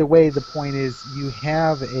 Either way, the point is you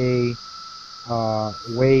have a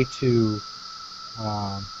way to...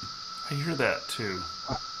 I hear that, too.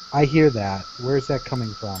 I hear that. Where's that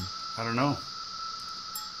coming from? I don't know.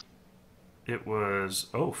 It was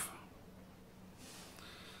Oaf.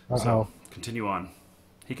 Uh-oh. So, continue on.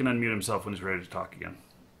 He can unmute himself when he's ready to talk again.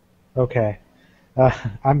 Okay.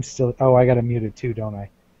 I'm still... Oh, I got to mute it too, don't I?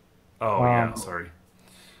 Oh, yeah, sorry.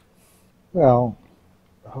 Well...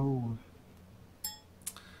 Oh...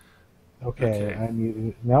 Okay, I muted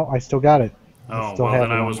it. No, I still got it. Oh, well,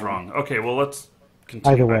 then I was wrong. Okay, well, let's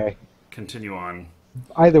continue. Either way. Continue on.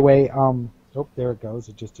 Either way, oh, there it goes.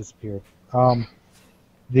 It just disappeared.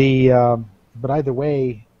 But either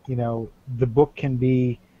way, you know, the book can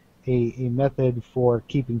be a method for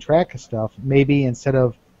keeping track of stuff. Maybe instead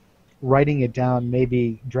of writing it down,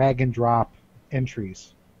 maybe drag and drop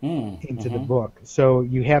entries into the book. So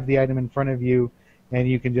you have the item in front of you, and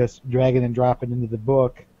you can just drag it and drop it into the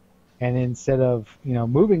book. And instead of, you know,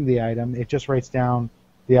 moving the item, it just writes down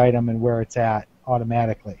the item and where it's at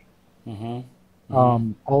automatically.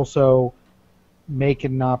 Also, make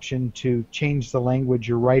it an option to change the language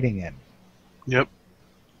you're writing in. Yep.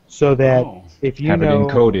 So that if you have know it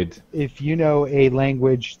encoded. If you know a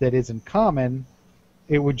language that isn't common,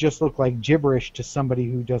 it would just look like gibberish to somebody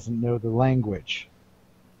who doesn't know the language.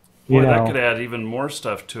 Boy, that could add even more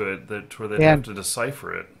stuff to it where they'd have to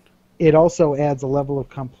decipher it. It also adds a level of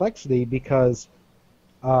complexity because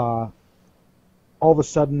all of a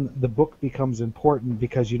sudden the book becomes important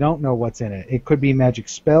because you don't know what's in it. It could be magic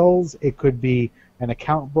spells. It could be an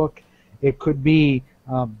account book. It could be,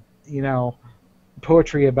 you know,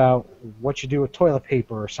 poetry about what you do with toilet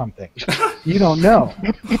paper or something. You don't know.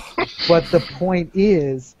 But the point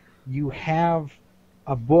is you have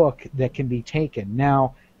a book that can be taken.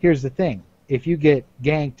 Now, here's the thing. If you get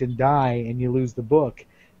ganked and die and you lose the book,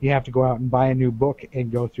 you have to go out and buy a new book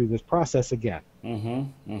and go through this process again.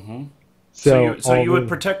 So you would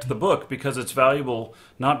protect the book because it's valuable,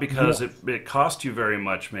 not because it cost you very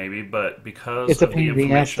much, maybe, but because it's of the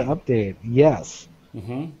information. It's a pain to update. Yes.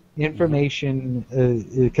 Information,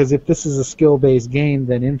 because if this is a skill-based game,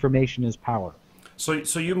 then information is power. So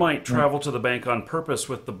you might travel to the bank on purpose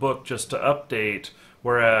with the book just to update,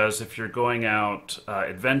 whereas if you're going out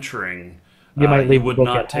adventuring, you would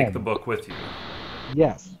not take the book with you.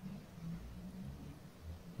 Yes.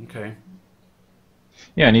 Okay.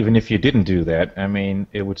 Yeah, and even if you didn't do that, I mean,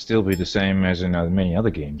 it would still be the same as in many other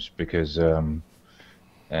games, because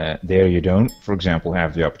there you don't, for example,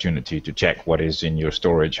 have the opportunity to check what is in your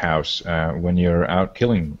storage house when you're out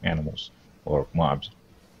killing animals or mobs.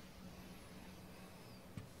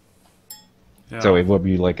 Yeah. So it would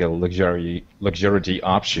be like a luxury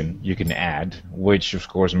option you can add, which of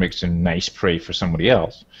course makes a nice prey for somebody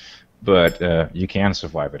else, but you can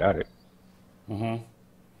survive without it.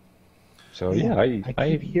 So Yeah, yeah, I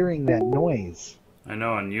keep hearing that noise. I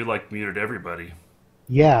know, and you like muted everybody.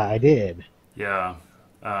 Yeah, I did. Yeah.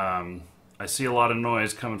 I see a lot of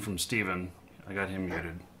noise coming from Steven. I got him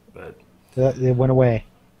muted, but It went away.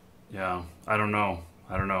 yeah, I don't know.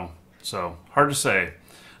 So hard to say.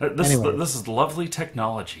 Anyway. This is lovely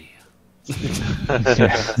technology.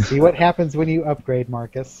 See what happens when you upgrade,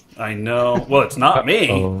 Marcus. I know. Well, it's not me.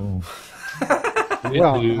 Oh.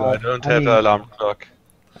 Well, I don't have an alarm clock.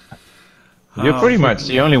 You're pretty much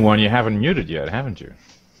the only one you haven't muted yet, haven't you?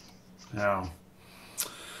 Yeah.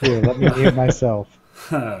 Here, let me mute myself.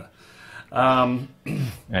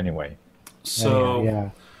 Anyway. So yeah.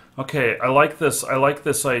 okay, I like this. I like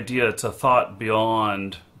this idea. It's a thought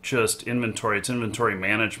beyond just inventory. It's inventory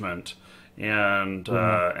management, and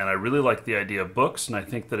I really like the idea of books. And I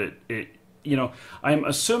think that it I'm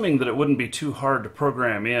assuming that it wouldn't be too hard to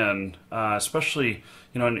program in, especially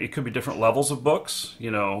and it could be different levels of books.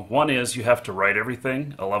 One is you have to write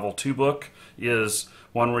everything. A level 2 book is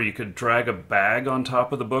one where you could drag a bag on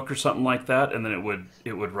top of the book or something like that, and then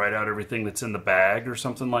it would write out everything that's in the bag or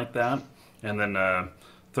something like that. And then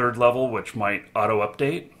third level, which might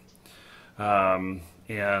auto-update.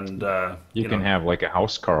 You can have like a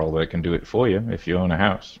house Carl that can do it for you if you own a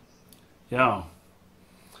house. Yeah.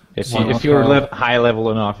 If you're high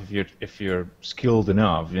level enough, if you're skilled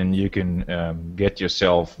enough, then you can get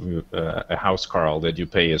yourself a house Carl that you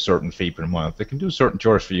pay a certain fee per month. They can do certain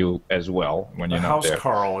chores for you as well when you're not there. A house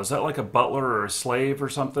Carl, is that like a butler or a slave or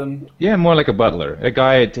something? Yeah, more like a butler, a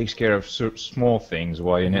guy that takes care of small things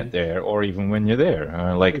while you're not there, or even when you're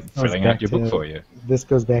there, like filling out your book for you. This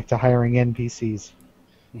goes back to hiring NPCs.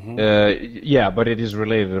 Yeah, but it is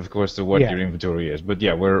related, of course, to what your inventory is. But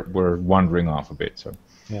yeah, we're wandering off a bit. So.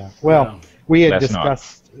 Yeah. Well, we had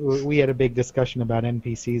we had a big discussion about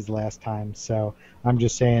NPCs last time, so I'm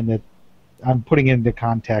just saying that I'm putting it into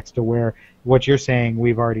context to where what you're saying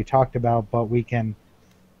we've already talked about, but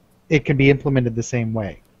it can be implemented the same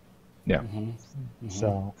way. Yeah.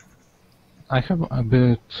 So I have a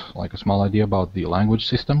bit like a small idea about the language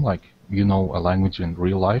system, like a language in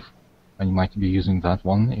real life, and you might be using that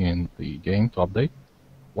one in the game to update.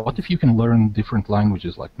 What if you can learn different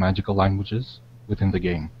languages, like magical languages, within the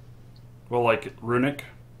game? Well, like Runic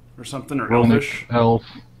or something, or Runic, Elvish? Elf,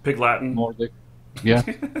 Pig Latin? Nordic. Yeah,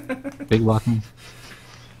 Pig Latin.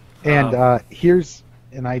 And here's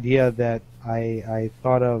an idea that I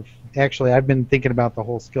thought of. Actually, I've been thinking about the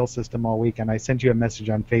whole skill system all week, and I sent you a message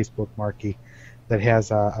on Facebook, Marky, that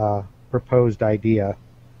has a proposed idea.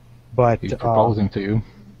 But he's proposing to you.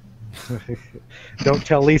 Don't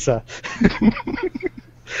tell Lisa.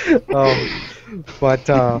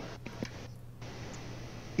 But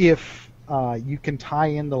if you can tie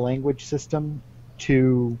in the language system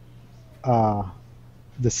to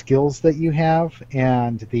the skills that you have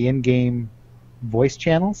and the in-game voice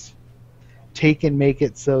channels, take and make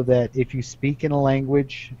it so that if you speak in a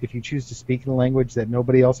language, if you choose to speak in a language that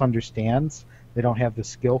nobody else understands, they don't have the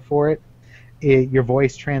skill for it, your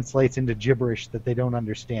voice translates into gibberish that they don't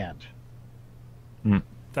understand.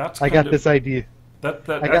 That's I got this idea.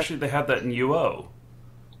 Actually, they had that in UO.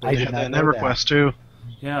 I did not know that. EverQuest too.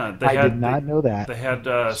 Yeah, I did not know that. They had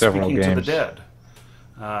Several Speaking to the games. Dead.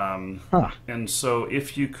 And so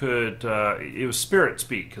if you could, it was Spirit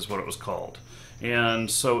Speak is what it was called.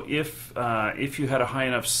 And so if you had a high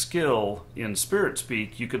enough skill in Spirit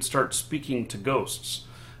Speak, you could start speaking to ghosts.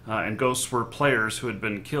 And ghosts were players who had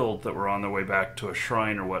been killed that were on their way back to a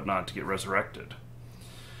shrine or whatnot to get resurrected.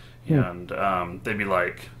 And they'd be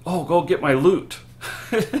like, "Oh, go get my loot,"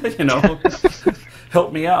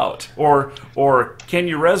 help me out, or can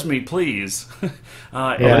you res me, please?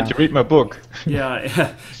 I'll let you read my book.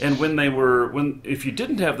 Yeah, and if you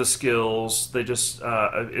didn't have the skills, they just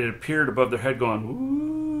it appeared above their head going,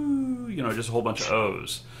 "Ooh," just a whole bunch of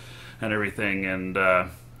O's and everything, and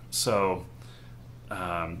so.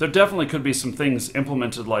 There definitely could be some things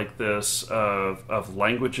implemented like this of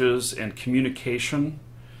languages and communication,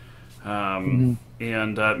 and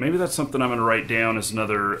maybe that's something I'm going to write down as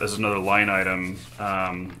another line item,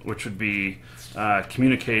 which would be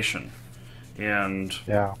communication. And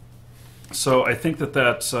so I think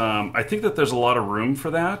that's I think that there's a lot of room for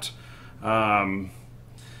that, and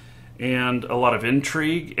a lot of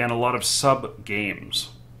intrigue and a lot of sub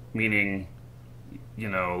games, meaning.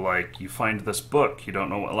 Like you find this book, you don't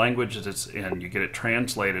know what language it's in, you get it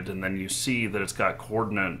translated, and then you see that it's got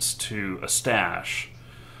coordinates to a stash.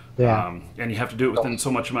 And you have to do it within so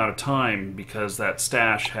much amount of time because that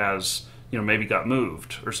stash has, maybe got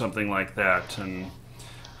moved or something like that, and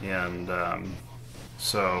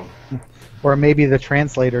so. Or maybe the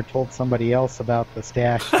translator told somebody else about the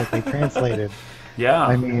stash that they translated. Yeah.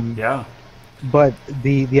 I mean, But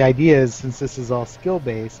the idea is, since this is all skill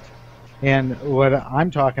based, and what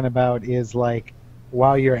I'm talking about is like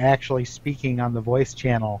while you're actually speaking on the voice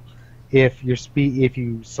channel, if you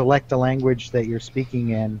select a language that you're speaking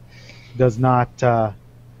in does not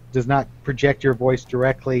project your voice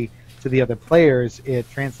directly to the other players, it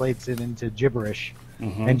translates it into gibberish,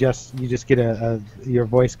 and you just get your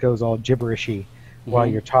voice goes all gibberishy while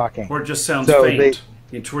you're talking, or it just sounds faint.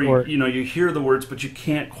 It's where you hear the words, but you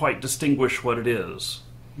can't quite distinguish what it is.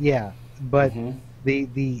 Yeah, but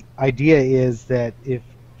the idea is that if,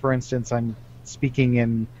 for instance, I'm speaking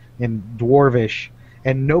in Dwarvish,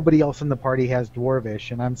 and nobody else in the party has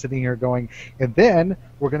Dwarvish, and I'm sitting here going, and then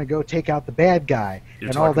we're going to go take out the bad guy,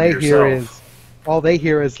 and all they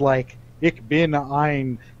hear is like, "Ich bin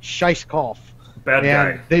ein Scheißkopf." Bad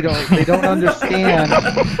guy. They don't understand.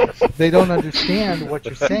 They don't understand what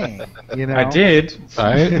you're saying. You know. I did.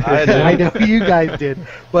 I know you guys did,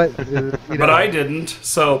 but but I didn't.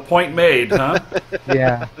 So point made, huh?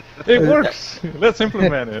 Yeah. It works. Let's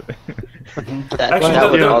implement it.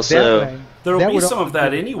 Actually, there will be some of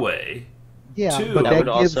that anyway. Yeah, too. but that would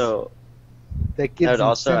also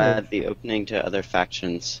incentive. add the opening to other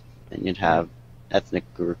factions, and you'd have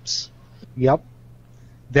ethnic groups. Yep.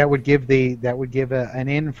 That would give an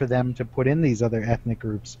in for them to put in these other ethnic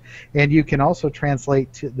groups, and you can also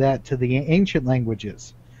translate that to the ancient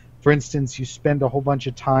languages. For instance, you spend a whole bunch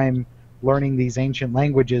of time learning these ancient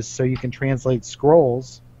languages so you can translate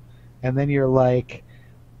scrolls, and then you're like,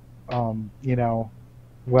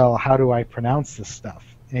 well, how do I pronounce this stuff?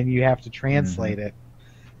 And you have to translate it,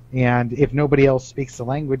 and if nobody else speaks the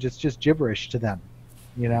language, it's just gibberish to them,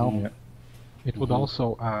 you know. Yeah. It would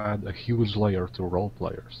also add a huge layer to role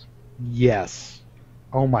players. Yes.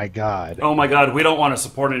 Oh my god. Oh my god, we don't want to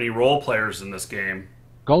support any role players in this game.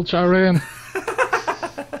 Gold Charin!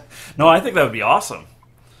 No, I think that would be awesome.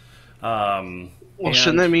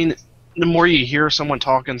 Shouldn't that mean the more you hear someone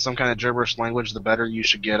talking some kind of gibberish language, the better you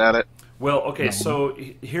should get at it? Well, okay, so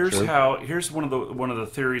here's one of the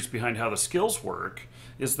theories behind how the skills work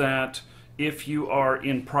is that if you are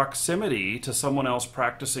in proximity to someone else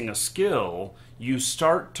practicing a skill, you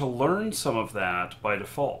start to learn some of that by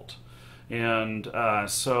default. And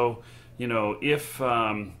so,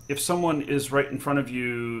 if someone is right in front of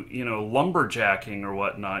you, lumberjacking or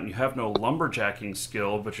whatnot, and you have no lumberjacking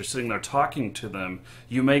skill, but you're sitting there talking to them,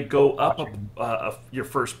 you may go up your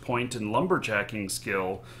first point in lumberjacking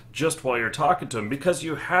skill just while you're talking to them because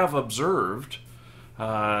you have observed,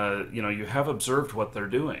 what they're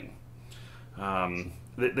doing.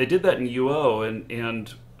 They did that in UO,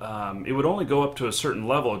 and it would only go up to a certain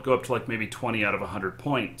level. It'd go up to like maybe 20 out of 100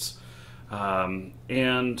 points.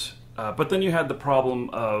 But then you had the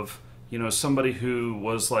problem of, somebody who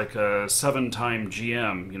was like a 7-time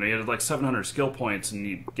GM. You had like 700 skill points, and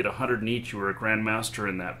you get 100 in each. You were a grandmaster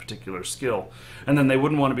in that particular skill. And then they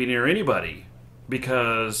wouldn't want to be near anybody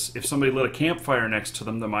because if somebody lit a campfire next to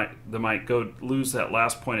them, they might go lose that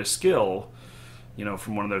last point of skill,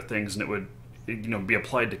 from one of their things, and it would be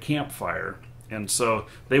applied to campfire, and so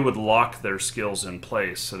they would lock their skills in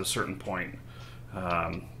place at a certain point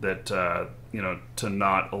to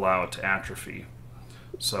not allow it to atrophy.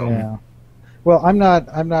 So yeah. Well, I'm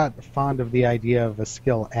not fond of the idea of a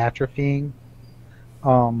skill atrophying.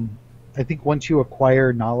 I think once you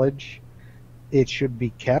acquire knowledge, it should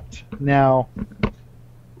be kept. Now,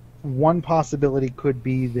 one possibility could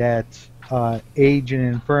be that age and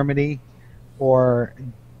infirmity or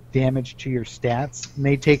damage to your stats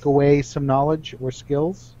may take away some knowledge or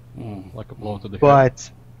skills. Like a blow to the head.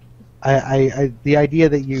 But the idea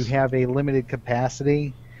that you have a limited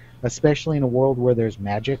capacity, especially in a world where there's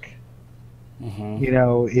magic,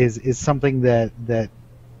 is something that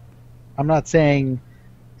I'm not saying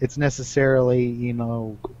it's necessarily,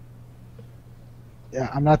 I'm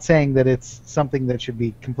not saying that it's something that should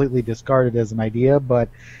be completely discarded as an idea, but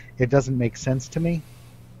it doesn't make sense to me.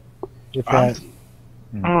 I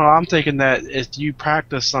don't know, I'm thinking that if you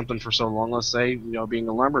practice something for so long, let's say, being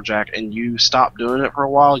a lumberjack, and you stop doing it for a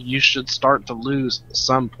while, you should start to lose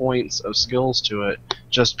some points of skills to it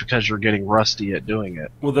just because you're getting rusty at doing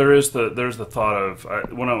it. Well, there's the thought of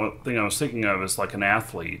one thing I was thinking of is like an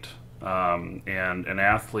athlete, and an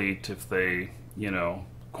athlete, if they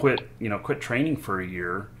quit training for a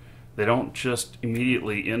year, they don't just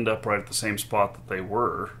immediately end up right at the same spot that they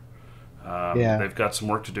were. They've got some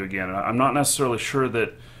work to do again. I'm not necessarily sure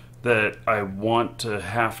that I want to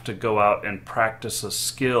have to go out and practice a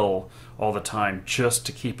skill all the time just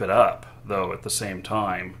to keep it up, though, at the same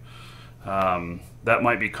time. That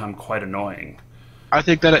might become quite annoying. I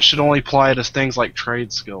think that it should only apply to things like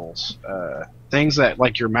trade skills, things that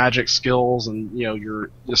like your magic skills and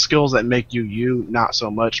the skills that make you not so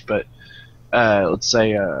much. But let's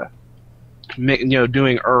say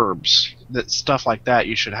doing herbs, that stuff like that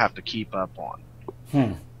you should have to keep up on.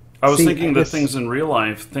 I was thinking that things in real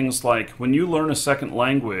life, things like when you learn a second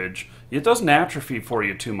language, it doesn't atrophy for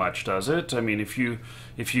you too much, does it? I mean, if you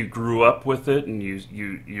grew up with it and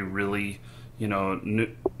you really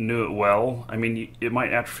knew it well, I mean, it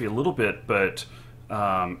might atrophy a little bit, but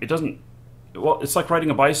it doesn't. Well, it's like riding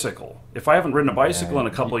a bicycle. If I haven't ridden a bicycle in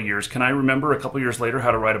a couple of years, can I remember a couple of years later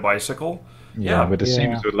how to ride a bicycle? Yeah, but the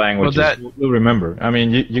same as with languages. We'll remember. I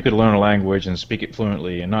mean, you could learn a language and speak it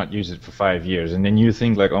fluently and not use it for 5 years, and then you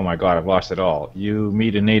think like, oh my God, I've lost it all. You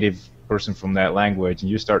meet a native person from that language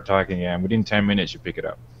and you start talking, and within 10 minutes you pick it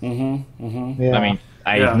up. Yeah. I mean,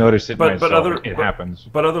 I've noticed it myself. It happens.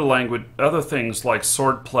 But other things like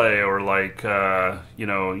sword play or like the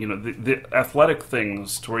athletic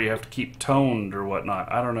things to where you have to keep toned or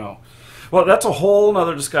whatnot. I don't know. Well, that's a whole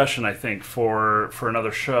other discussion, I think, for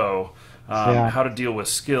another show. How to deal with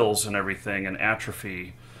skills and everything and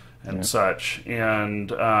atrophy and such.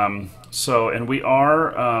 And and we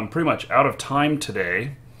are pretty much out of time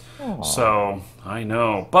today. Aww. So I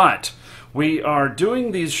know, but we are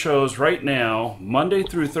doing these shows right now, Monday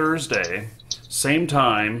through Thursday, same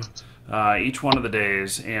time, each one of the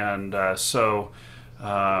days, and so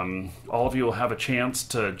all of you will have a chance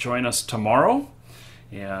to join us tomorrow,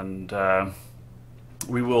 and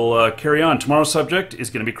we will carry on. Tomorrow's subject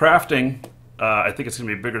is going to be crafting. I think it's going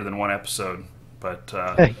to be bigger than one episode, but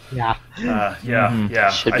yeah.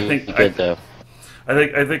 Should be good though.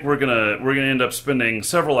 I think we're gonna end up spending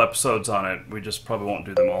several episodes on it. We just probably won't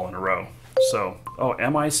do them all in a row. So,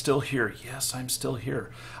 am I still here? Yes, I'm still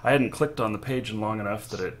here. I hadn't clicked on the page in long enough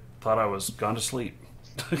that it thought I was gone to sleep.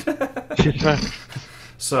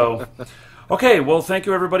 So, okay, well, thank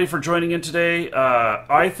you everybody for joining in today.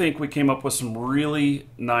 I think we came up with some really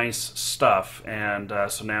nice stuff, and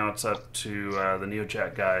so now it's up to the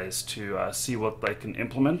NeoJack guys to see what they can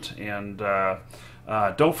implement. And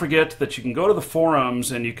don't forget that you can go to the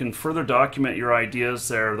forums and you can further document your ideas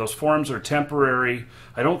there. Those forums are temporary.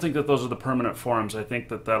 I don't think that those are the permanent forums. I think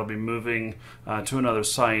that that'll be moving to another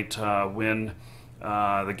site when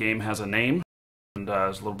the game has a name and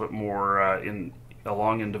is a little bit more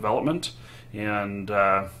along in development. And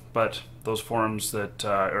but those forums that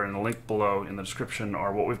are in the link below in the description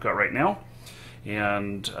are what we've got right now.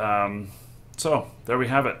 And so there we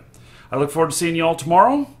have it. I look forward to seeing you all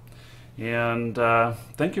tomorrow. And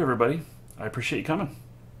thank you, everybody. I appreciate you coming.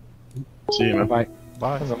 See you, man. Bye.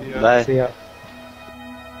 Bye. Bye. See ya.